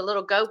stick with the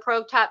little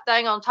GoPro type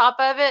thing on top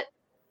of it.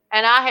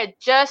 And I had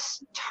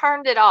just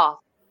turned it off,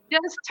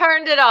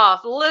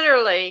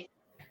 literally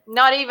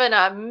not even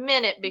a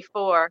minute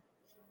before.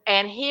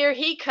 And here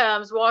he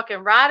comes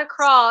walking right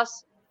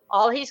across.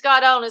 All he's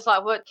got on is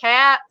like what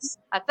cap?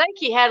 I think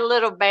he had a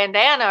little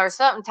bandana or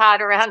something tied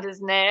around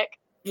his neck.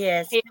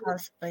 Yes,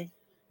 possibly.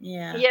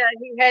 Yeah. Yeah,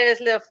 he had his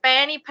little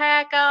fanny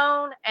pack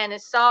on and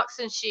his socks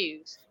and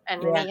shoes.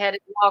 And then he had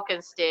his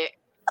walking stick.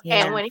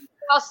 Yeah. And when he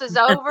crosses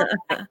over,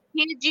 I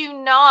kid you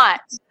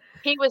not,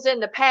 he was in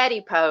the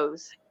patty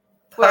pose.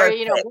 Where,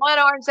 one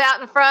arm's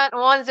out in front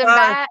and one's in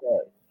back.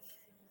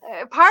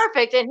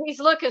 Perfect. And he's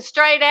looking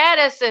straight at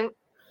us and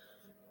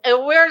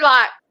we're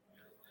like,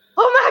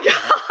 oh my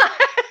God.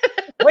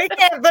 We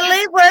can't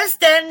believe we're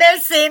standing there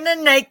seeing a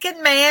naked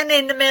man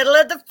in the middle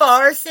of the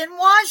forest in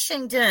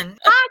Washington.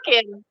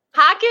 Hiking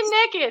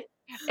naked.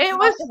 It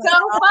was so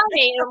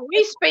funny. And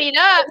we speed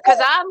up because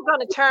I'm going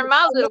to turn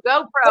my little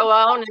GoPro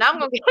on and I'm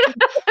going to get a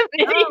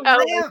video.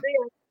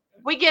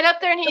 We get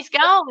up there and he's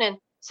gone. And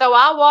so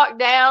I walk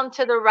down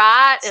to the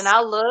right and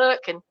I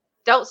look and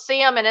don't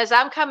see him. And as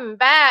I'm coming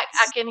back,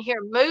 I can hear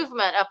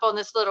movement up on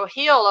this little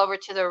hill over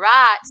to the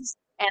right.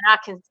 And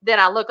then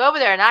I look over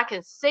there and I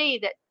can see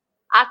that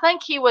I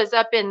think he was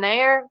up in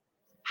there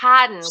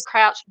hiding,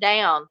 crouched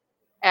down.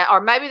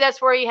 Or maybe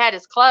that's where he had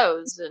his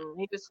clothes and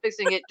he was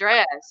fixing to get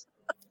dressed.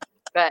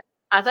 But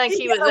I think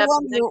he was up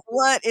there.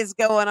 What is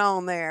going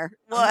on there?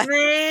 What?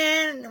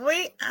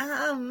 We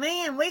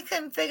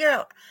couldn't figure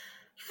out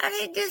how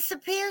did he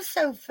disappear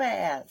so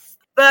fast.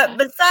 But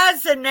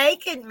besides the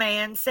naked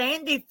man,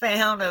 Sandy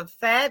found a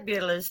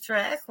fabulous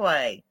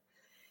trackway.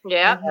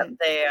 Yeah. Up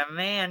there,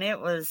 man, it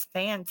was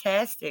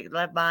fantastic.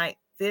 Like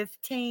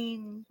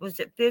 15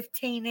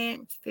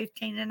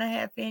 and a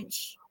half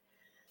inch?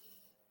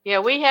 Yeah,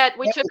 we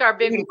took our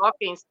big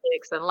walking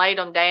sticks and laid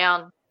them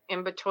down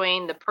in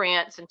between the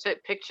prints and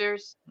took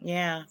pictures.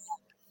 Yeah.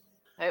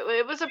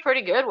 It was a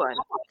pretty good one.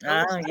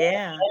 Oh,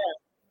 yeah.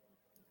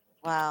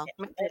 Wow.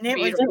 And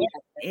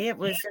it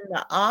was in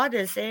the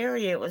oddest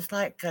area. It was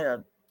like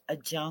a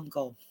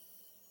jungle.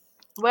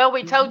 Well,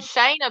 we told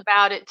Shane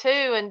about it too,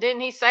 and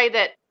didn't he say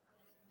that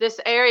this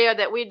area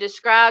that we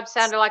described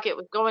sounded like it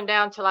was going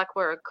down to like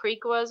where a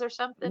creek was or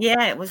something?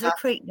 Yeah, it was a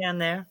creek down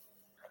there.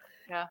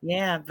 Yeah.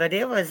 Yeah, but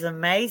it was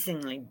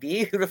amazingly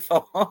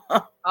beautiful.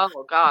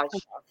 Oh gosh.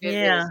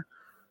 Yeah.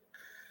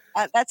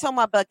 That's on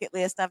my bucket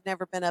list. I've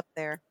never been up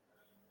there.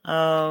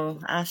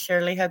 Oh, I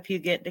surely hope you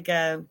get to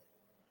go.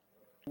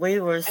 We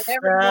were so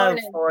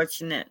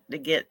fortunate to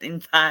get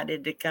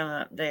invited to come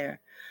up there.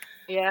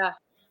 Yeah.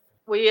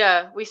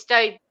 We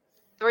stayed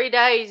 3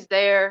 days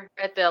there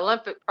at the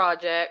Olympic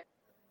Project,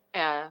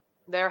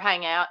 their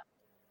hangout.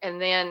 And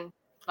then,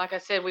 like I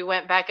said, we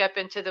went back up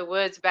into the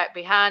woods back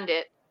behind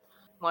it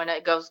when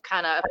it goes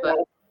kind of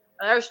up.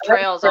 There's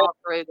trails all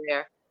through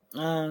there.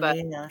 Oh, but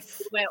yes.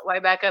 we went way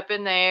back up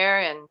in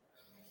there, and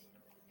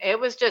it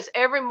was just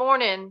every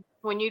morning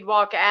when you'd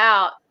walk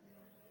out,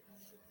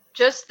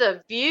 just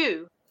the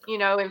view,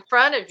 in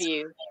front of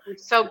you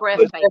was so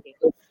breathtaking.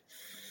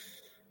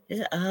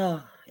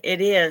 Oh,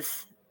 it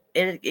is.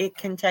 It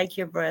can take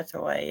your breath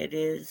away. It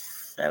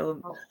is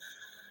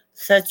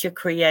such a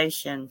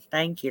creation.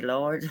 Thank you,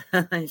 Lord.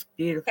 It's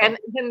beautiful. And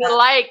in the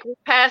lake, we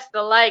passed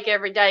the lake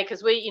every day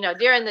because we,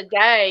 during the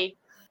day,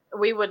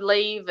 we would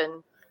leave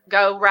and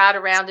go right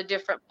around to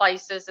different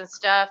places and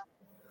stuff.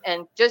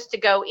 And just to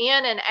go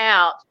in and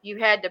out, you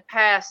had to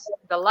pass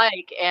the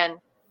lake. And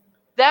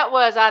that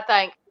was, I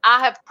think, I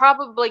have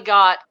probably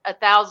got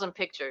 1,000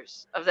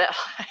 pictures of that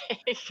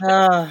lake.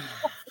 Oh,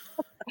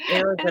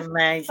 it was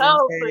amazing. So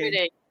too.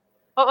 pretty.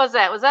 What was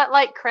that? Was that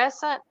Lake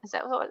Crescent? Is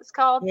that what it's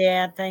called?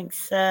 Yeah, I think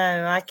so.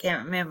 I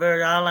can't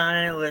remember. All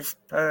I know was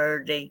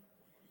pretty.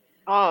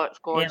 Oh, it's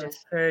It gorgeous.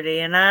 was pretty.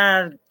 And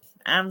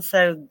I'm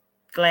so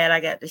glad I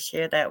got to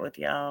share that with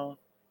y'all.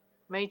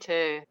 Me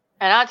too.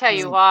 And I'll tell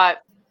you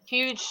what,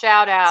 huge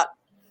shout out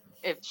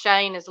if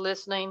Shane is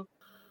listening.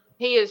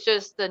 He is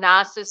just the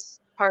nicest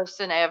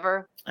person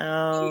ever.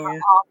 Oh,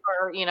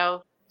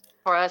 Offer,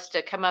 for us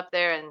to come up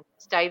there and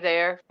stay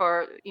there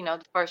for,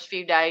 the first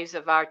few days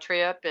of our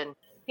trip. And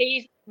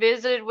he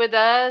visited with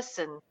us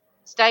and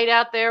stayed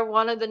out there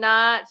one of the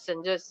nights,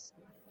 and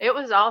it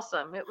was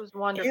awesome. It was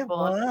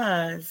wonderful. it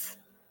was.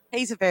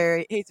 He's a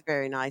very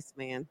nice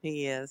man.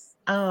 He is.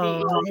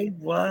 Oh, he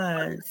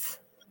was.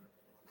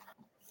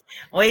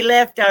 We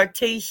left our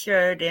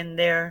T-shirt in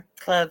their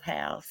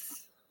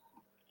clubhouse.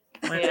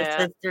 One of the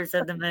Sisters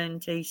of the Moon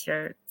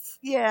T-shirts.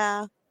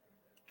 Yeah.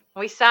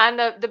 We signed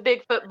the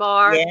Bigfoot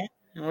bar. Yeah,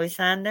 and we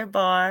signed their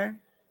bar.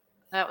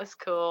 That was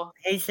cool.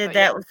 He said But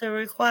that was a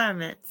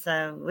requirement,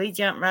 so we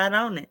jumped right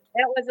on it.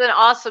 That was an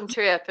awesome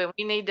trip, and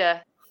we need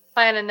to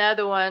plan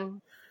another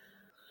one.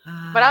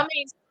 But I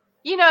mean,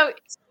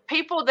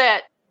 people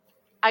that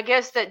I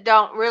guess that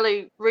don't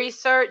really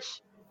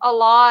research a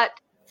lot,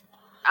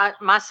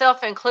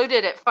 myself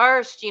included at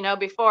first,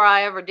 before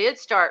I ever did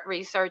start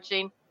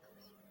researching,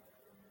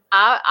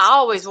 I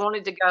always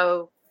wanted to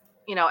go,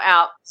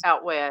 out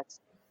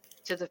west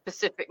to the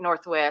Pacific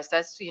Northwest.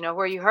 That's,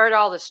 where you heard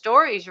all the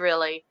stories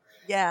really.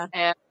 Yeah.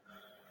 And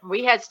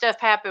we had stuff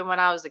happen when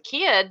I was a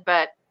kid,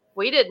 but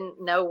we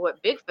didn't know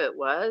what Bigfoot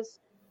was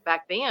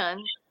back then.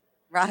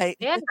 Right.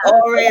 Yeah.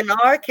 Or in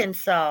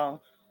Arkansas.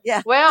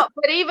 Yeah. Well,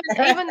 but even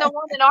the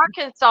one in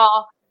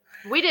Arkansas,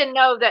 we didn't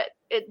know that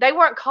they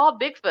weren't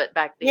called Bigfoot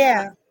back then.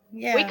 Yeah.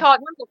 Yeah. We called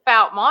him the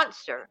Fount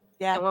Monster.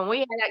 Yeah. And when we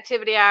had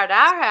activity out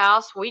at our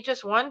house, we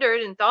just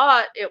wondered and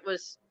thought it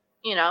was,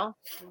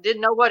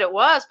 didn't know what it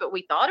was, but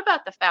we thought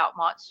about the Fount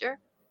Monster.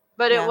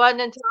 But Yeah. it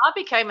wasn't until I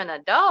became an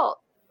adult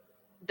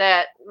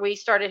that we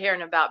started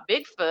hearing about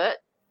Bigfoot.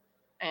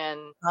 And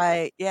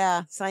Right.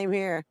 Yeah. Same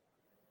here.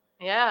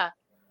 yeah,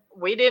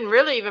 we didn't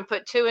really even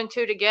put two and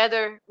two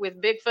together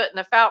with Bigfoot and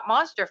the Fount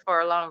Monster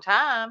for a long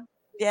time.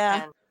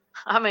 Yeah. And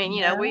I mean,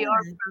 we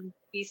are from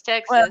East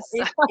Texas. Well,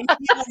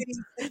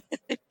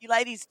 if you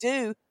ladies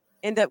do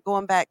end up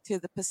going back to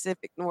the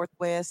Pacific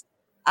Northwest,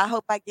 I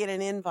hope I get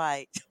an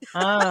invite.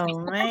 Oh,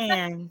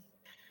 man.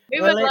 We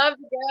Well, would love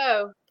to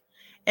go.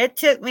 It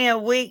took me a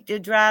week to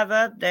drive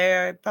up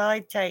there.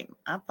 I'll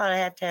probably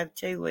have to have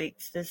 2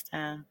 weeks this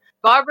time.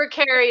 Barbara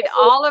carried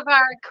all of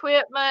our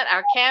equipment,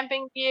 our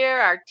camping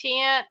gear, our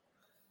tent,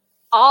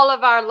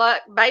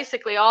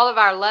 basically all of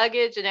our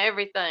luggage and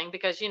everything,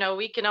 because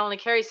we can only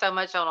carry so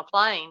much on a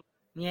plane.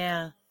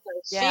 Yeah.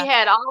 So Yeah. she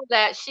had all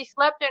that. She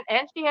slept in,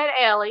 and she had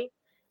Ellie,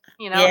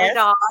 Yes. the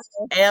dog.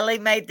 Ellie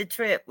made the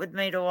trip with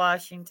me to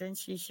Washington.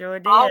 She sure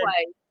did.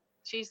 Always.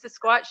 She's the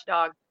Squatch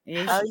dog.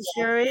 Yeah, she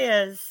sure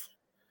is.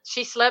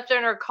 She slept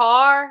in her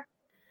car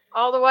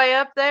all the way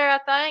up there, I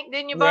think.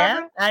 Didn't you,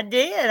 Barbara? Yeah, I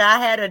did. I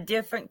had a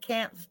different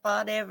camp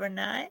spot every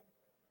night.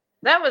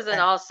 That was an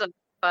awesome,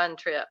 fun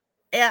trip.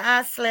 Yeah,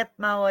 I slept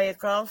my way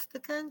across the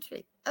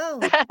country. Oh.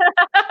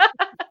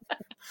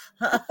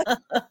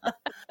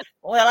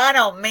 Well, I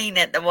don't mean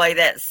it the way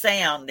that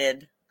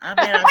sounded. I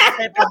mean, I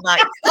slept in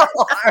my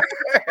car.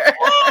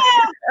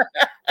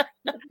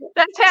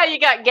 That's how you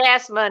got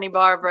gas money,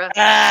 Barbara.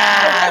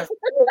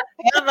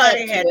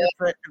 Somebody had to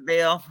foot the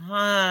bill.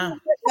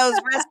 Those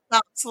rest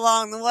stops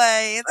along the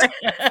way.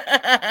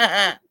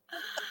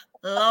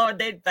 The Lord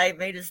did pay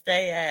me to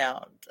stay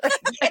out.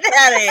 Get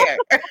out of here.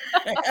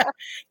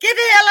 Get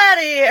the hell out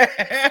of here.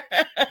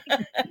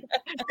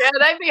 Yeah,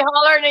 they be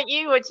hollering at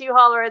you what you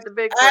holler at the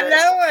Bigfoot. I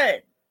know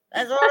it.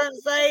 That's what I'm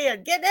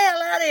saying. Get the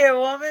hell out of here,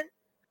 woman.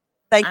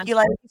 Thank you,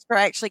 ladies, for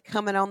actually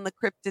coming on the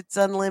Cryptids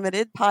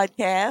Unlimited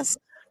podcast.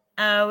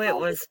 Oh, it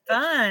was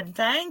fun.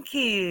 Thank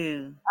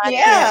you.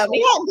 Yeah,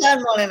 we haven't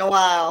done one in a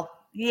while.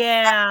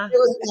 Yeah. It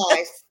was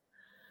nice.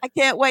 I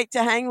can't wait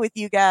to hang with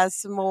you guys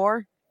some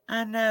more.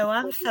 I know.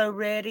 I'm so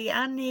ready.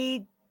 I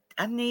need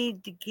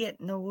to get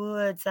in the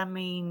woods. I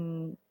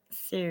mean,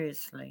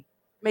 seriously.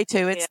 Me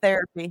too. It's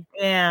therapy.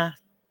 Yeah,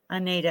 I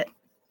need it.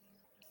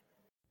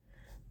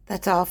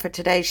 That's all for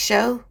today's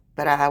show,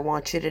 but I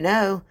want you to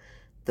know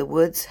the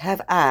woods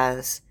have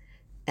eyes,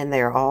 and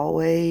they're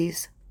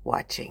always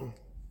watching.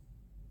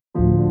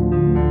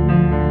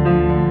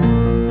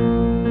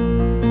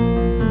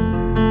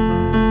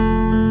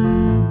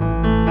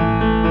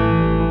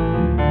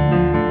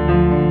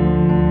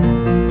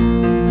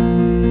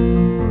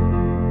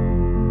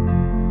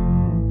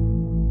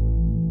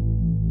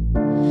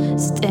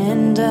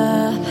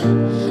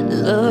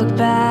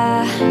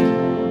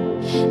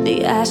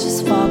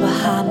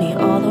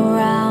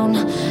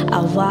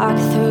 walk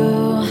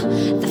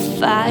through the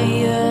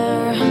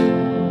fire.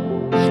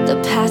 The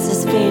past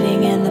is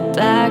fading in the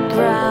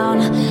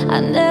background. I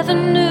never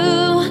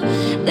knew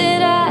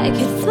that I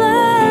could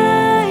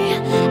fly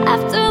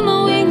after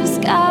my wings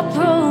got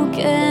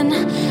broken.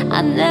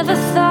 I never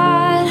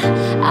thought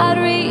I'd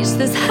reach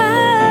this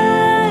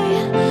high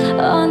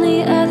on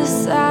the other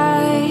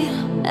side.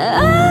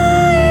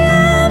 I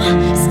am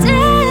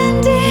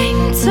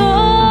standing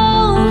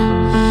tall.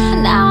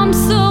 Now I'm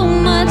so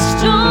much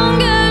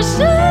stronger.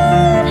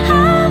 Should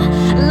have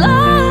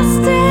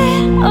lost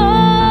it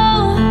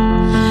all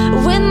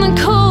when the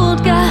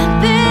cold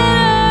got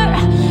bitter.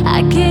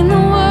 I gained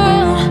the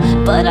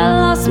world, but I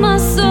lost my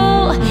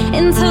soul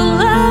until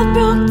love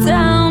broke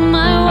down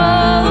my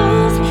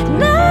walls.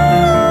 Now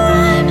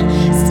I'm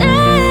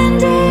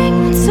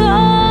standing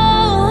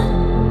tall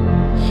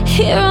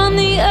here on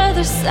the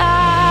other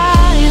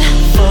side.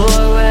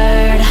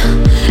 Forward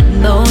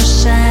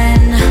motion,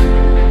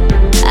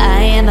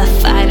 I am a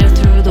fighter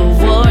through the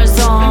war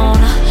zone.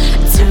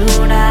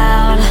 Tune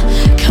out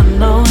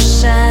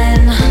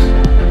commotion,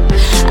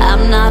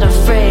 I'm not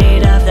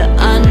afraid of the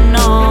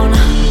unknown.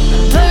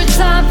 Bird's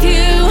eye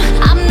view,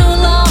 I'm no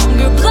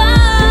longer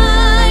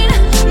blind.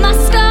 My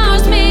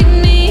scars made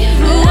me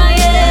who I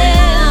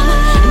am.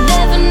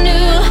 Never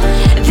knew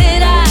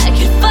that I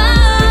could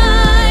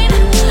find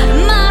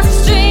my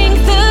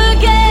strength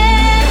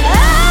again.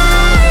 I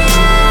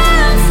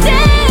am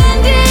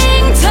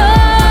standing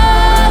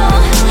tall.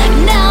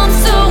 Now I'm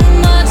so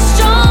much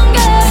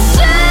stronger.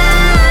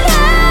 Should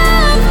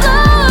have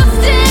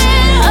lost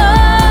it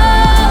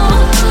all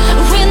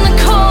when the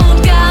cold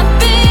got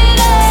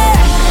bitter.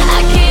 I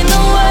gained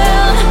the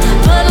world,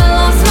 but I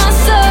lost my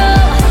soul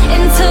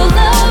until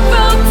love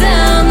broke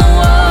down the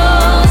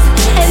walls.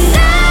 And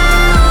now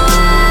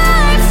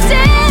I'm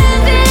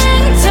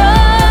standing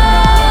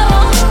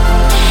tall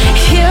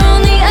here on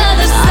the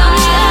other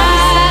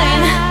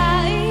side.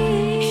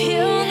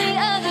 Here on the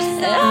other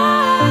side.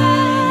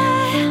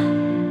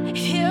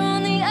 Here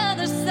on the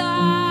other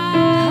side.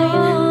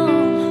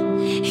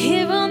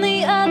 Here on the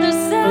other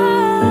side.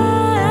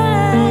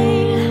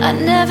 I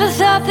never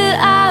thought that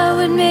I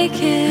would make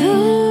it.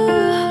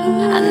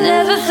 I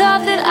never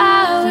thought that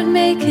I would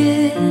make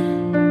it.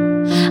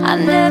 I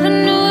never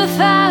knew if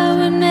I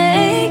would